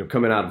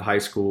 Coming out of high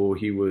school,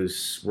 he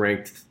was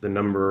ranked the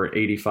number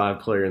 85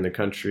 player in the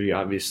country.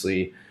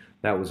 Obviously,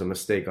 that was a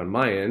mistake on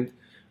my end.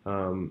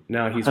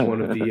 Now he's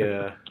one of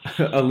the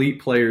elite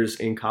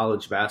players in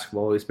college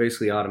basketball. He's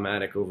basically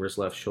automatic over his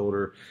left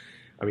shoulder.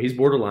 I mean, he's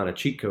borderline a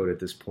cheat code at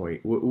this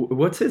point.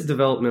 What's his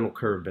developmental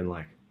curve been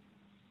like?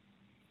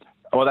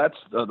 Well, that's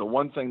the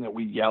one thing that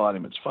we yell at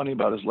him. It's funny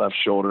about his left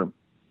shoulder.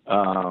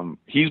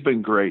 He's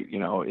been great,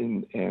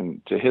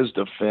 and to his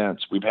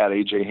defense, we've had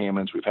A.J.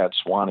 Hammonds, we've had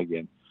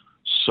Swanigan.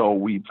 So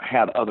we've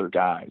had other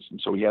guys.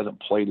 And so he hasn't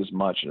played as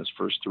much in his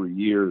first 3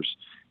 years.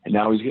 And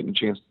now he's getting a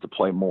chance to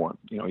play more.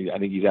 I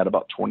think he's at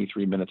about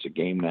 23 minutes a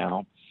game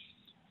now.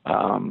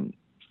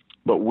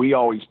 But we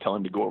always tell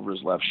him to go over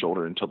his left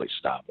shoulder until they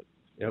stop it.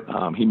 Yep.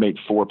 He made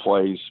 4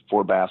 plays,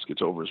 4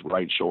 baskets over his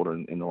right shoulder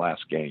in the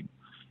last game.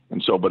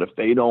 And so, but if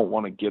they don't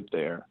want to get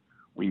there,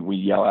 we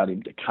yell at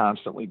him to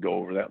constantly go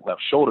over that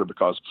left shoulder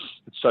because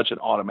it's such an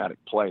automatic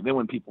play. Then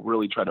when people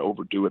really try to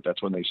overdo it,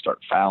 that's when they start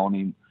fouling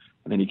him,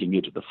 and then he can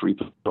get to the free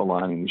throw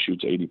line and he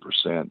shoots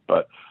 80%.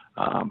 But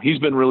he's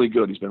been really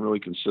good. He's been really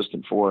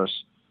consistent for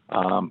us,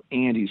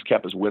 and he's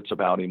kept his wits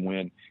about him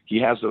when he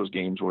has those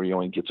games where he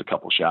only gets a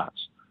couple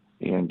shots.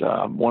 And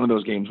one of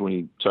those games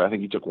I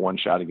think he took 1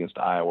 shot against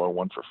Iowa,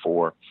 1 for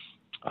 4.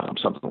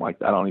 Something like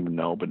that. I don't even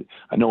know, but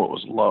I know it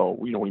was low.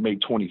 We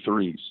made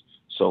 23s.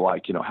 So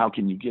how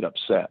can you get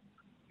upset?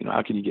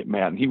 How can you get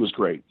mad? And he was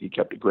great. He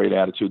kept a great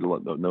attitude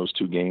in those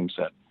 2 games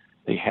that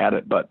they had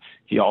it, but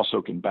he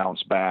also can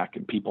bounce back,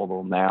 and people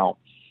will now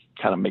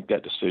kind of make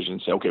that decision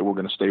and say, okay, we're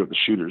going to stay with the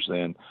shooters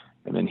then.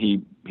 And then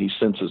he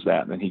senses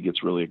that, and then he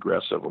gets really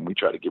aggressive, and we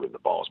try to give him the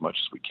ball as much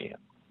as we can.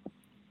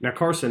 Now,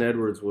 Carson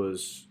Edwards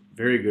was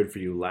very good for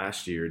you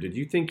last year. Did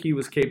you think he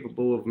was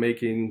capable of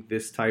making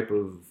this type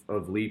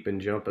of leap and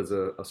jump as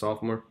a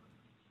sophomore?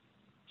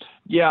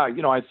 Yeah,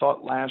 I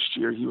thought last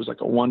year he was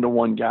like a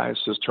 1-to-1 guy,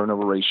 assist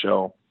turnover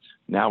ratio.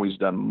 Now he's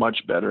done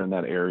much better in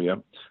that area.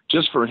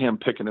 Just for him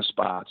picking his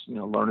spots,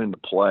 learning to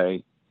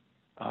play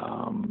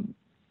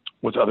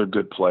with other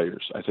good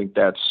players. I think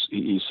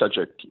he's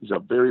a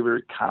very,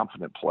 very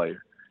confident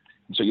player.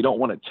 And so you don't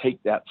want to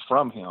take that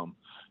from him,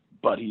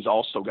 but he's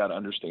also got to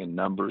understand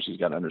numbers. He's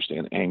got to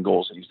understand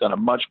angles. And he's done a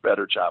much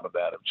better job of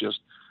that, of just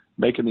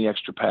making the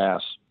extra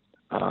pass,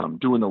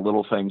 doing the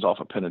little things off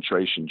of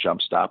penetration,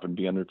 jump stop and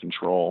be under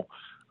control,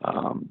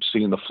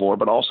 seeing the floor,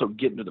 but also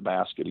getting to the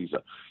basket. He's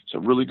a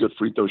really good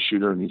free throw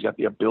shooter, and he's got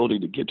the ability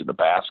to get to the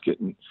basket.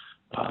 And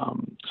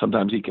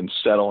sometimes he can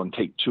settle and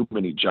take too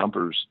many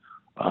jumpers,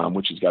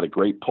 which he's got a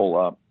great pull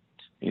up.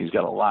 And he's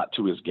got a lot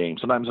to his game.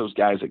 Sometimes those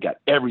guys that got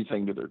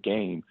everything to their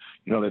game,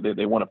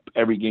 they want to,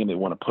 every game they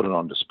want to put it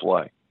on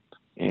display.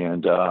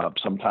 And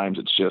sometimes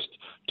it's just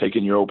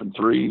taking your open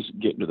threes,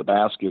 getting to the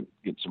basket,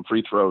 getting some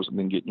free throws, and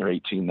then getting your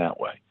 18 that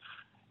way.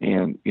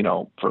 And,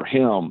 for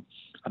him,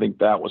 I think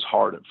that was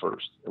hard at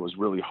first. It was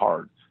really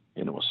hard.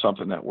 And it was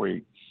something that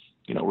we,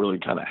 really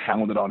kind of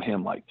hounded on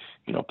him, like,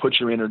 put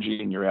your energy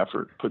in your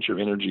effort, put your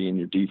energy in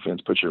your defense,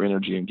 put your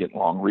energy in getting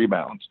long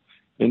rebounds,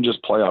 and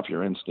just play off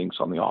your instincts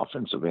on the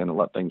offensive end and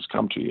let things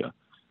come to you.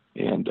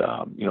 And,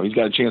 he's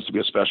got a chance to be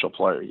a special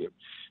player.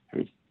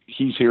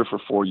 He's here for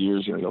 4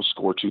 years. He'll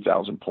score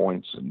 2,000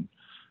 points, and,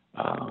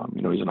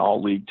 he's an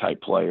all-league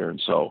type player.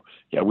 And so,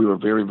 we were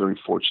very, very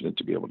fortunate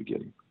to be able to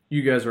get him.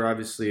 You guys are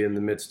obviously in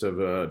the midst of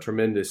a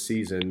tremendous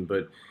season,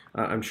 but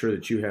I'm sure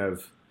that you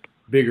have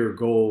bigger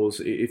goals.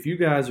 If you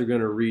guys are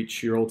going to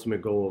reach your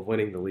ultimate goal of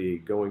winning the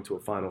league, going to a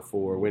Final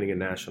Four, winning a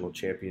national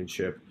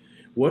championship,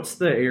 what's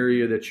the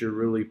area that you're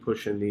really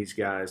pushing these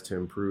guys to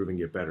improve and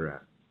get better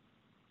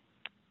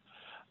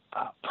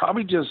at?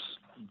 Probably just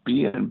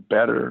being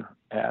better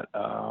at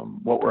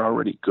what we're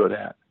already good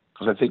at,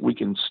 because I think we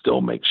can still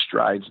make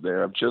strides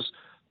there of just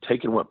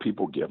taking what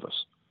people give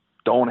us.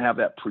 Don't have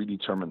that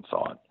predetermined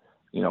thought,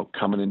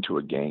 coming into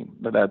a game.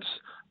 But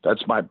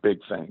that's my big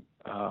thing,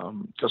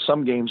 because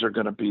some games are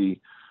going to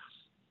be,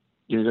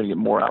 you're going to get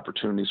more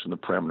opportunities from the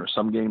perimeter.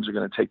 Some games are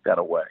going to take that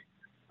away,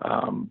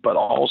 but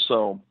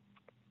also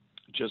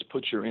just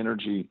put your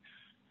energy,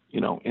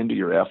 into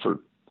your effort,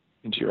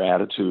 into your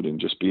attitude, and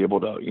just be able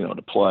to,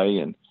 to play.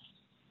 And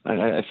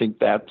I think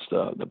that's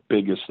the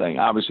biggest thing.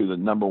 Obviously, the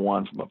number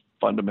one from a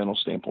fundamental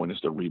standpoint is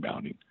the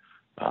rebounding.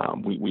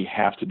 We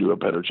have to do a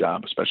better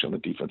job, especially on the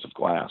defensive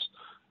glass,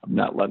 of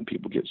not letting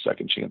people get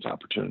second chance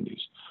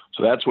opportunities.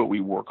 So that's what we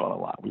work on a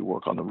lot. We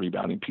work on the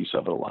rebounding piece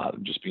of it a lot,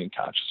 and just being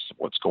conscious of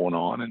what's going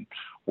on and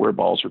where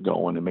balls are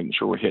going, and making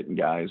sure we're hitting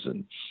guys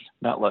and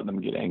not letting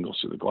them get angles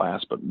through the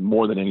glass. But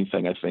more than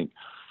anything, I think,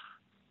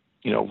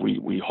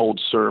 we hold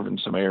serve in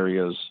some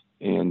areas,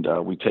 and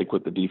we take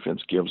what the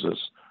defense gives us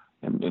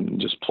and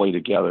just play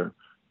together.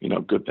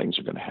 Good things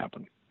are going to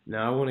happen.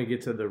 Now I want to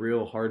get to the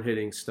real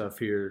hard-hitting stuff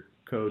here,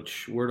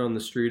 Coach. Word on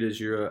the street is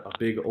you're a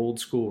big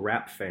old-school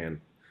rap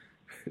fan.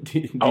 Do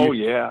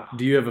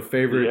you have a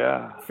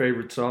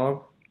favorite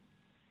song?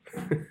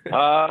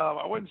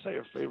 I wouldn't say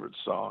a favorite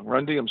song.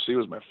 Run DMC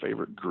was my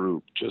favorite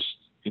group. Just,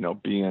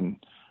 being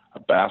a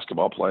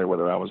basketball player,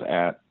 whether I was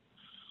at,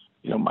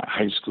 my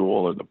high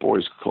school or the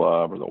boys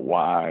club or the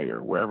Y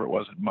or wherever it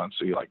was in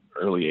Muncie, like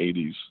early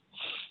 80s,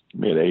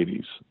 mid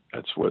 80s.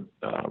 That's what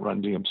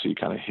Run DMC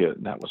kind of hit,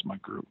 and that was my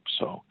group.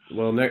 So,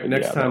 well,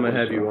 next time I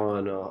have you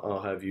on,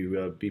 I'll have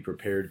you be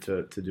prepared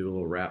to do a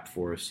little rap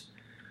for us.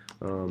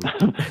 No,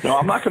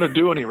 I'm not going to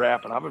do any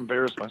rapping. I've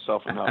embarrassed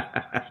myself enough.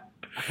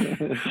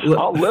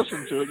 I'll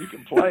listen to it. You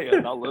can play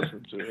it. I'll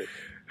listen to it.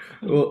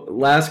 Well,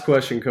 last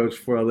question, Coach,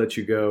 before I let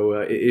you go.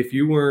 If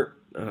you weren't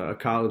a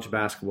college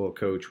basketball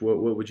coach, what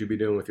would you be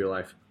doing with your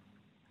life?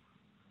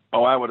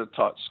 Oh, I would have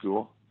taught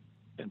school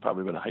and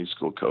probably been a high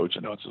school coach.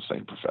 I know it's the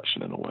same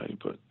profession in a way,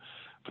 but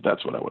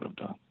that's what I would have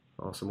done.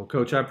 Awesome. Well,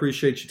 Coach, I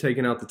appreciate you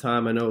taking out the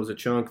time. I know it was a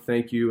chunk.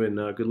 Thank you, and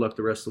good luck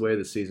the rest of the way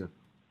this season.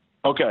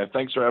 Okay.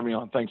 Thanks for having me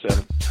on. Thanks,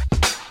 Evan.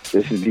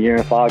 This is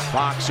De'Aaron Fox.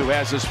 Fox, who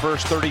has his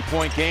first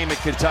 30-point game at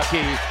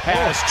Kentucky,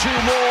 has two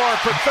more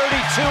for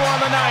 32 on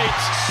the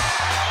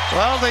night.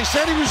 Well, they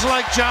said he was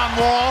like John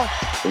Wall.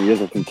 And you're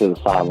listening to The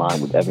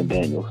Sideline with Evan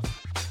Daniels.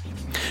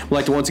 I'd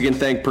like to once again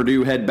thank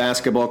Purdue head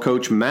basketball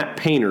coach Matt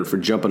Painter for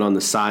jumping on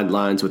the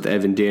Sidelines with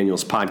Evan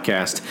Daniels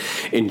podcast.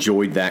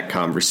 Enjoyed that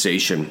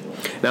conversation.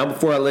 Now,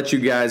 before I let you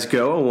guys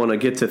go, I want to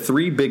get to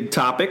three big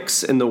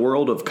topics in the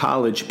world of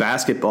college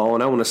basketball,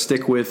 and I want to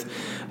stick with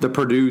the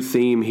Purdue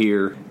theme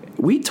here.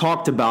 We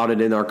talked about it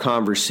in our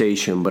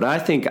conversation, but I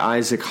think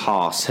Isaac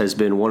Haas has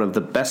been one of the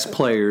best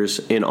players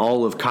in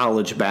all of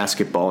college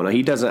basketball. Now,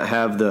 he doesn't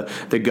have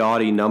the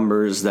gaudy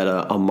numbers that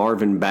a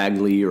Marvin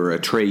Bagley or a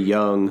Trey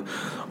Young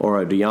or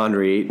a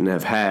DeAndre Ayton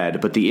have had,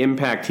 but the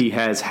impact he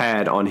has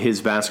had on his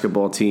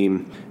basketball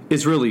team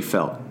is really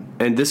felt.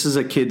 And this is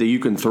a kid that you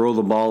can throw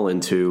the ball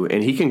into,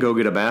 and he can go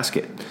get a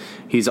basket.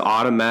 He's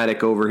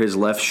automatic over his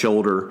left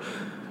shoulder,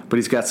 but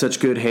he's got such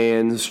good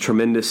hands,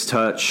 tremendous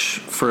touch.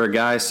 For a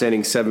guy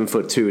standing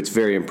 7'2", it's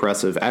very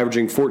impressive.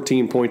 Averaging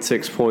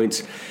 14.6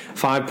 points,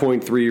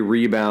 5.3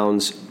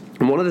 rebounds.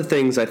 And one of the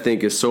things I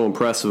think is so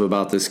impressive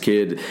about this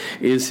kid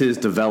is his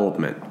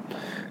development.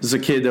 This is a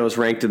kid that was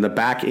ranked in the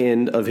back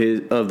end of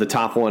the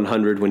top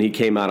 100 when he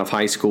came out of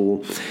high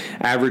school,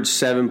 averaged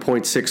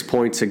 7.6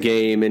 points a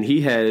game, and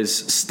he has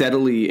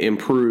steadily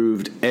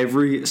improved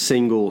every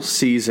single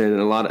season,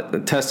 and a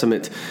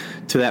testament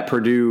to that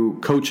Purdue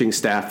coaching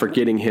staff for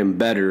getting him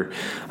better.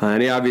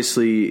 And he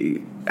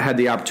obviously had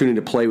the opportunity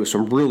to play with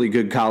some really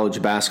good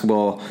college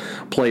basketball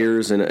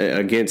players and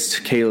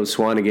against Caleb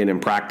Swanigan in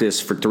practice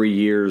for 3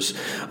 years.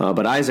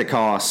 But Isaac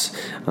Haas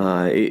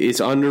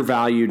is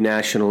undervalued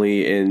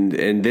nationally,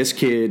 and this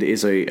kid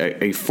is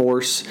a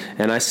force.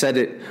 And I said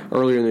it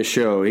earlier in the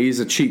show, he's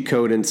a cheat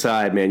code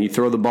inside, man. You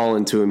throw the ball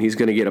into him, he's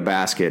going to get a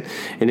basket.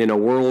 And in a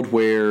world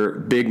where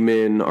big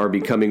men are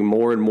becoming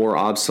more and more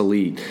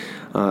obsolete,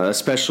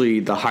 especially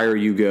the higher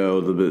you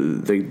go,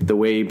 the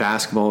way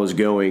basketball is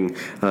going,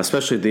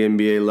 especially at the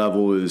NBA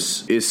level,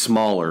 is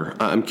smaller.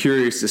 I'm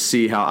curious to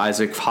see how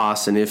Isaac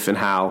Haas and if and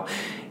how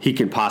he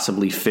can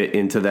possibly fit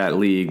into that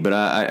league. But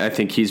I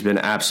think he's been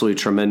absolutely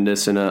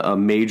tremendous and a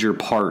major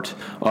part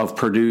of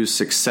Purdue's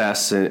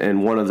success,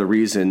 and one of the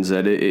reasons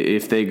that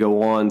if they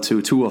go on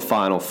to a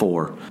Final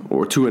Four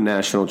or to a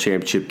national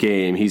championship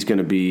game, he's going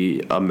to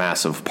be a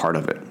massive part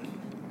of it.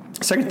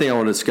 Second thing I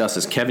want to discuss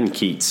is Kevin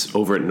Keatts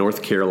over at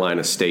North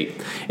Carolina State.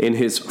 In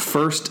his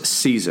first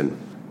season,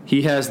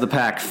 he has the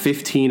Pac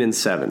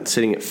 15-7,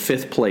 sitting at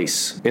 5th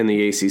place in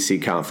the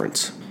ACC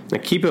Conference. Now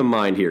keep in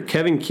mind here,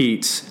 Kevin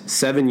Keatts,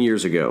 7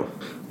 years ago,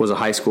 was a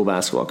high school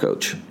basketball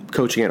coach,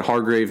 coaching at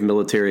Hargrave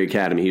Military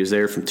Academy. He was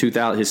there from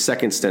 2000. His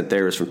second stint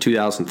there was from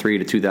 2003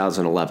 to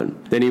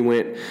 2011. Then he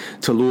went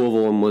to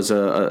Louisville and was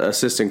an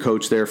assistant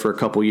coach there for a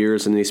couple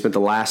years, and then he spent the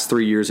last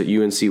 3 years at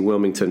UNC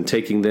Wilmington,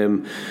 taking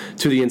them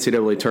to the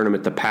NCAA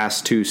tournament the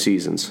past 2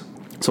 seasons.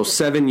 So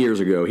 7 years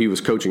ago, he was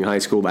coaching high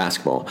school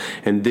basketball.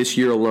 And this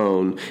year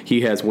alone,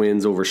 he has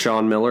wins over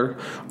Sean Miller,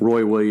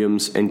 Roy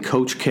Williams, and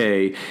Coach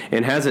K,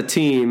 and has a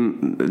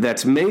team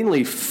that's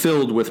mainly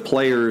filled with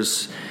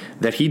players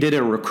that he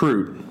didn't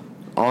recruit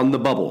on the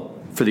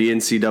bubble for the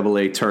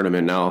NCAA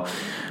tournament. Now,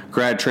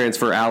 grad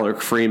transfer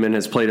Alec Freeman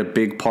has played a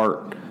big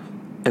part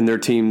in their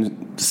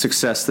team's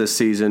success this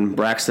season.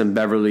 Braxton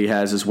Beverly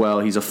has as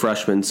well. He's a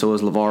freshman, so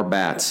is LeVar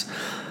Batts.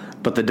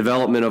 But the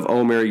development of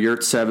Omer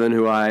Yurtseven,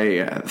 who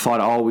I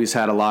thought always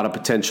had a lot of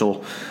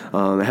potential,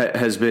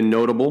 has been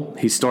notable.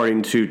 He's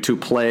starting to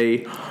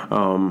play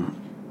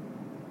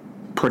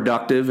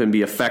productive and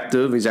be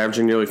effective. He's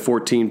averaging nearly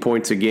 14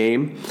 points a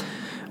game.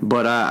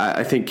 But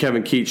I think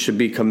Kevin Keatts should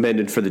be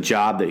commended for the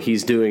job that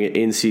he's doing at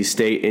NC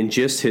State in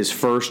just his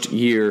first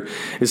year.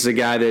 This is a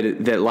guy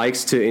that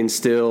likes to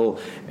instill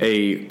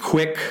a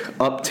quick,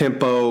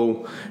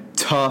 up-tempo,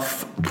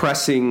 tough,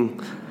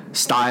 pressing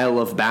style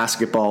of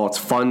basketball. It's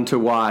fun to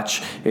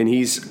watch, and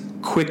he's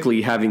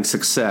quickly having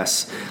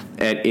success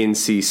at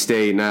NC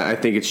State. And I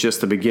think it's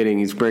just the beginning.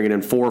 He's bringing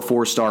in 4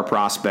 4-star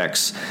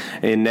prospects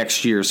in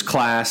next year's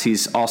class.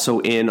 He's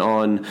also in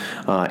on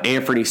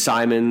Anthony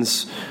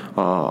Simons,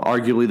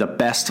 arguably the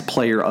best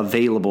player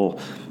available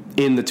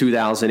in the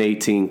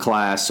 2018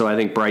 class. So I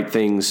think bright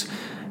things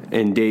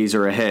and days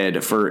are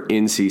ahead for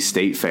NC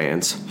State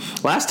fans.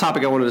 Last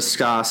topic I want to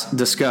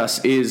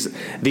discuss is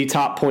the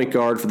top point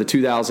guard for the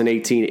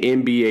 2018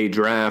 NBA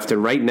draft.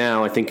 And right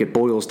now, I think it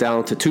boils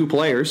down to 2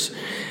 players,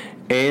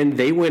 and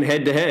they went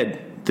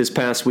head-to-head this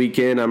past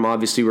weekend. I'm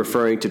obviously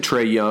referring to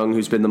Trae Young,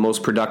 who's been the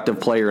most productive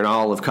player in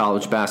all of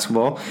college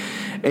basketball,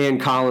 and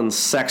Colin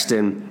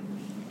Sexton.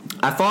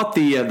 I thought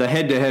the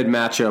head-to-head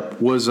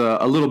matchup was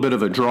a little bit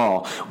of a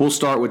draw. We'll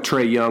start with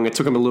Trae Young. It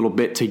took him a little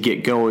bit to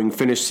get going.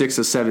 Finished 6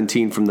 of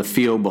 17 from the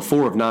field, but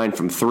 4 of 9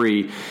 from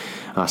 3.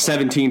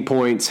 17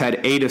 points,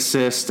 had 8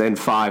 assists and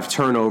 5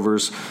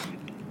 turnovers.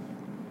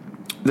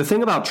 The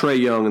thing about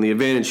Trae Young and the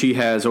advantage he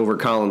has over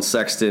Colin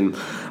Sexton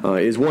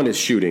is, one, his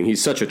shooting.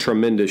 He's such a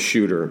tremendous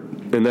shooter,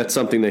 and that's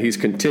something that he's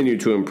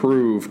continued to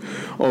improve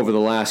over the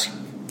last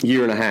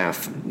year and a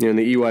half. In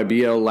the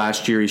EYBL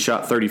last year, he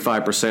shot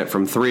 35%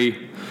 from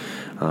 3.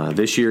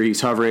 This year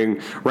he's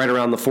hovering right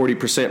around the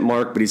 40%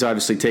 mark, but he's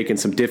obviously taken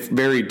some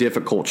very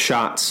difficult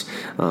shots,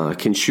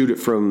 can shoot it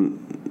from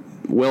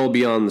well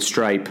beyond the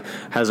stripe,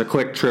 has a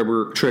quick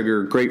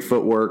trigger, great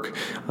footwork.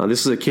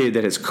 This is a kid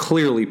that has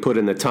clearly put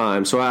in the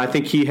time. So I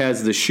think he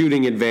has the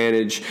shooting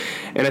advantage,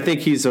 and I think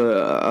he's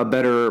a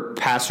better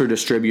passer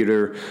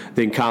distributor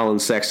than Colin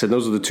Sexton.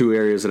 Those are the 2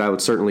 areas that I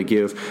would certainly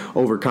give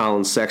over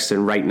Colin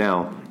Sexton right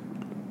now.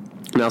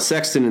 Now,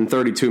 Sexton in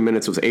 32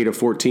 minutes was 8 of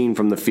 14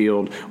 from the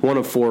field, 1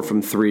 of 4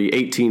 from 3,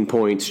 18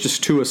 points,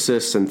 just 2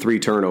 assists and 3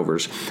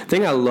 turnovers. The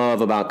thing I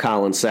love about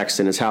Colin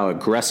Sexton is how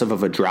aggressive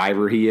of a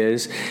driver he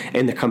is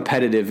and the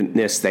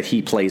competitiveness that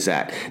he plays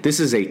at.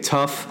 This is a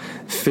tough,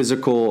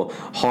 physical,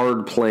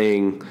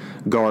 hard-playing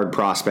guard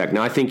prospect.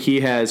 Now, I think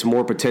he has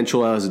more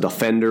potential as a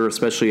defender,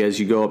 especially as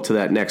you go up to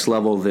that next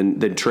level than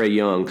Trae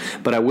Young.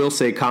 But I will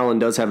say Colin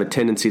does have a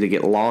tendency to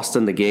get lost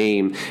in the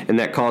game, and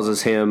that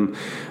causes him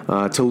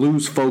to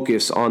lose focus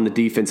focus on the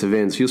defensive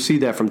ends. You'll see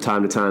that from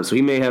time to time. So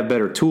he may have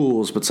better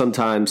tools, but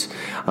sometimes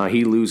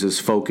he loses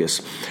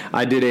focus.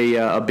 I did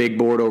a big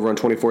board over on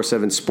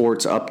 24/7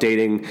 Sports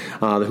updating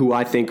who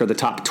I think are the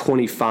top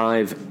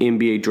 25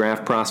 NBA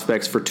draft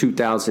prospects for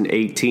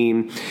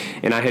 2018.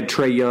 And I had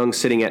Trae Young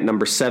sitting at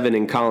number 7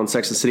 and Colin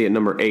Sexton sitting at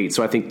number 8.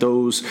 So I think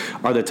those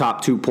are the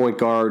top 2 point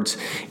guards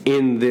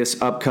in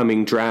this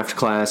upcoming draft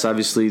class.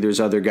 Obviously, there's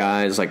other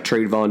guys like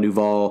Trayvon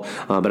Duval,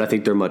 but I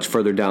think they're much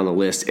further down the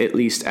list, at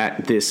least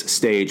at this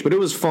stage. But it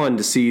was fun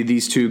to see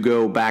these two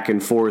go back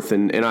and forth,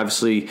 and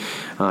obviously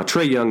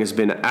Trae Young has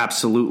been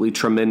absolutely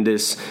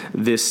tremendous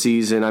this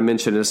season. I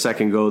mentioned a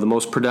second ago, the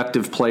most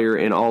productive player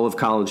in all of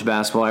college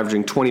basketball,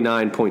 averaging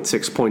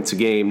 29.6 points a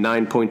game,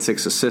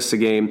 9.6 assists a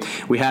game.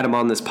 We had him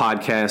on this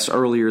podcast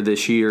earlier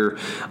this year,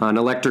 an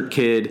electric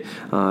kid,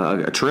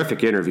 a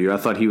terrific interview. I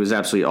thought he was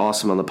absolutely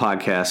awesome on the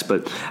podcast,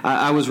 but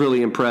I was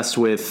really impressed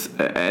with,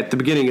 at the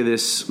beginning of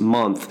this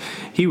month,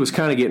 he was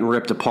kind of getting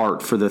ripped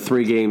apart for the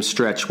 3-game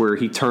stretch where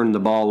he turned the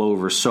ball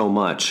over so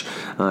much.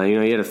 He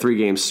had a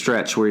 3-game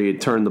stretch where he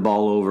had turned the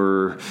ball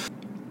over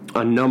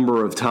a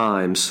number of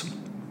times.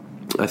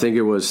 I think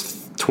it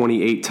was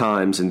 28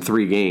 times in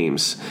 3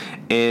 games.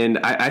 And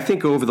I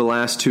think over the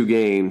last 2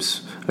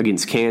 games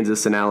against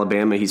Kansas and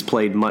Alabama, he's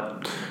played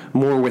much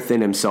more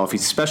within himself. He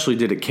especially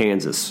did at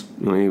Kansas.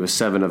 He was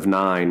 7 of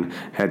 9,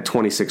 had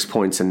 26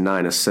 points and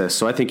 9 assists.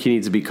 So I think he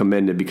needs to be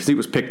commended because he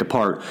was picked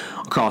apart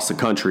across the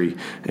country,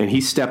 and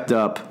he stepped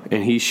up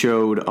and he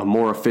showed a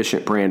more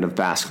efficient brand of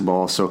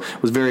basketball. So I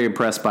was very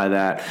impressed by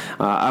that.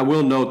 I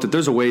will note that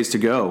there's a ways to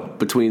go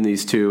between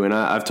these two, and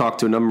I've talked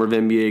to a number of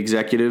NBA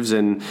executives,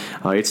 and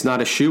it's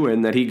not a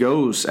shoo-in that he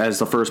goes as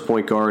the first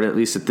point guard, at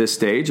least at this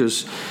stage.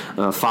 It's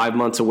 5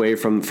 months away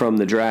from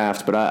the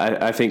draft, but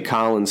I think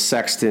Colin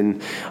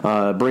Sexton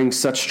brings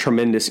such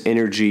tremendous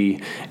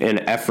energy and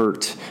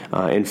effort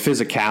and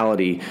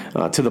physicality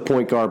to the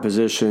point guard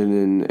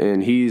position,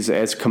 and he's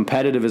as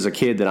competitive as a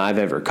kid that I've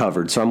ever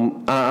covered.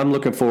 So I'm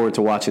looking forward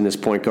to watching this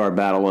point guard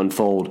battle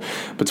unfold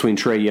between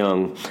Trae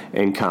Young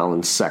and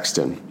Colin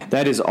Sexton.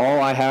 That is all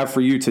I have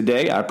for you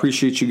today. I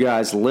appreciate you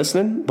guys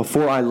listening.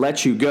 Before I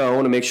let you go, I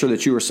want to make sure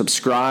that you are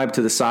subscribed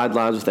to the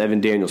Sidelines with Evan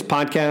Daniels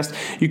podcast.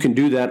 You can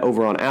do that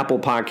over on Apple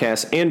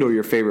Podcasts and or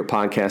your favorite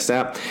podcast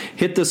app.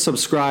 Hit the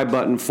subscribe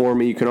button for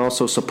me. You can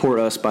also support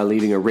us by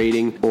leaving a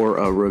rating or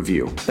a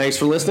review. Thanks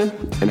for listening,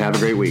 and have a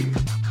great week.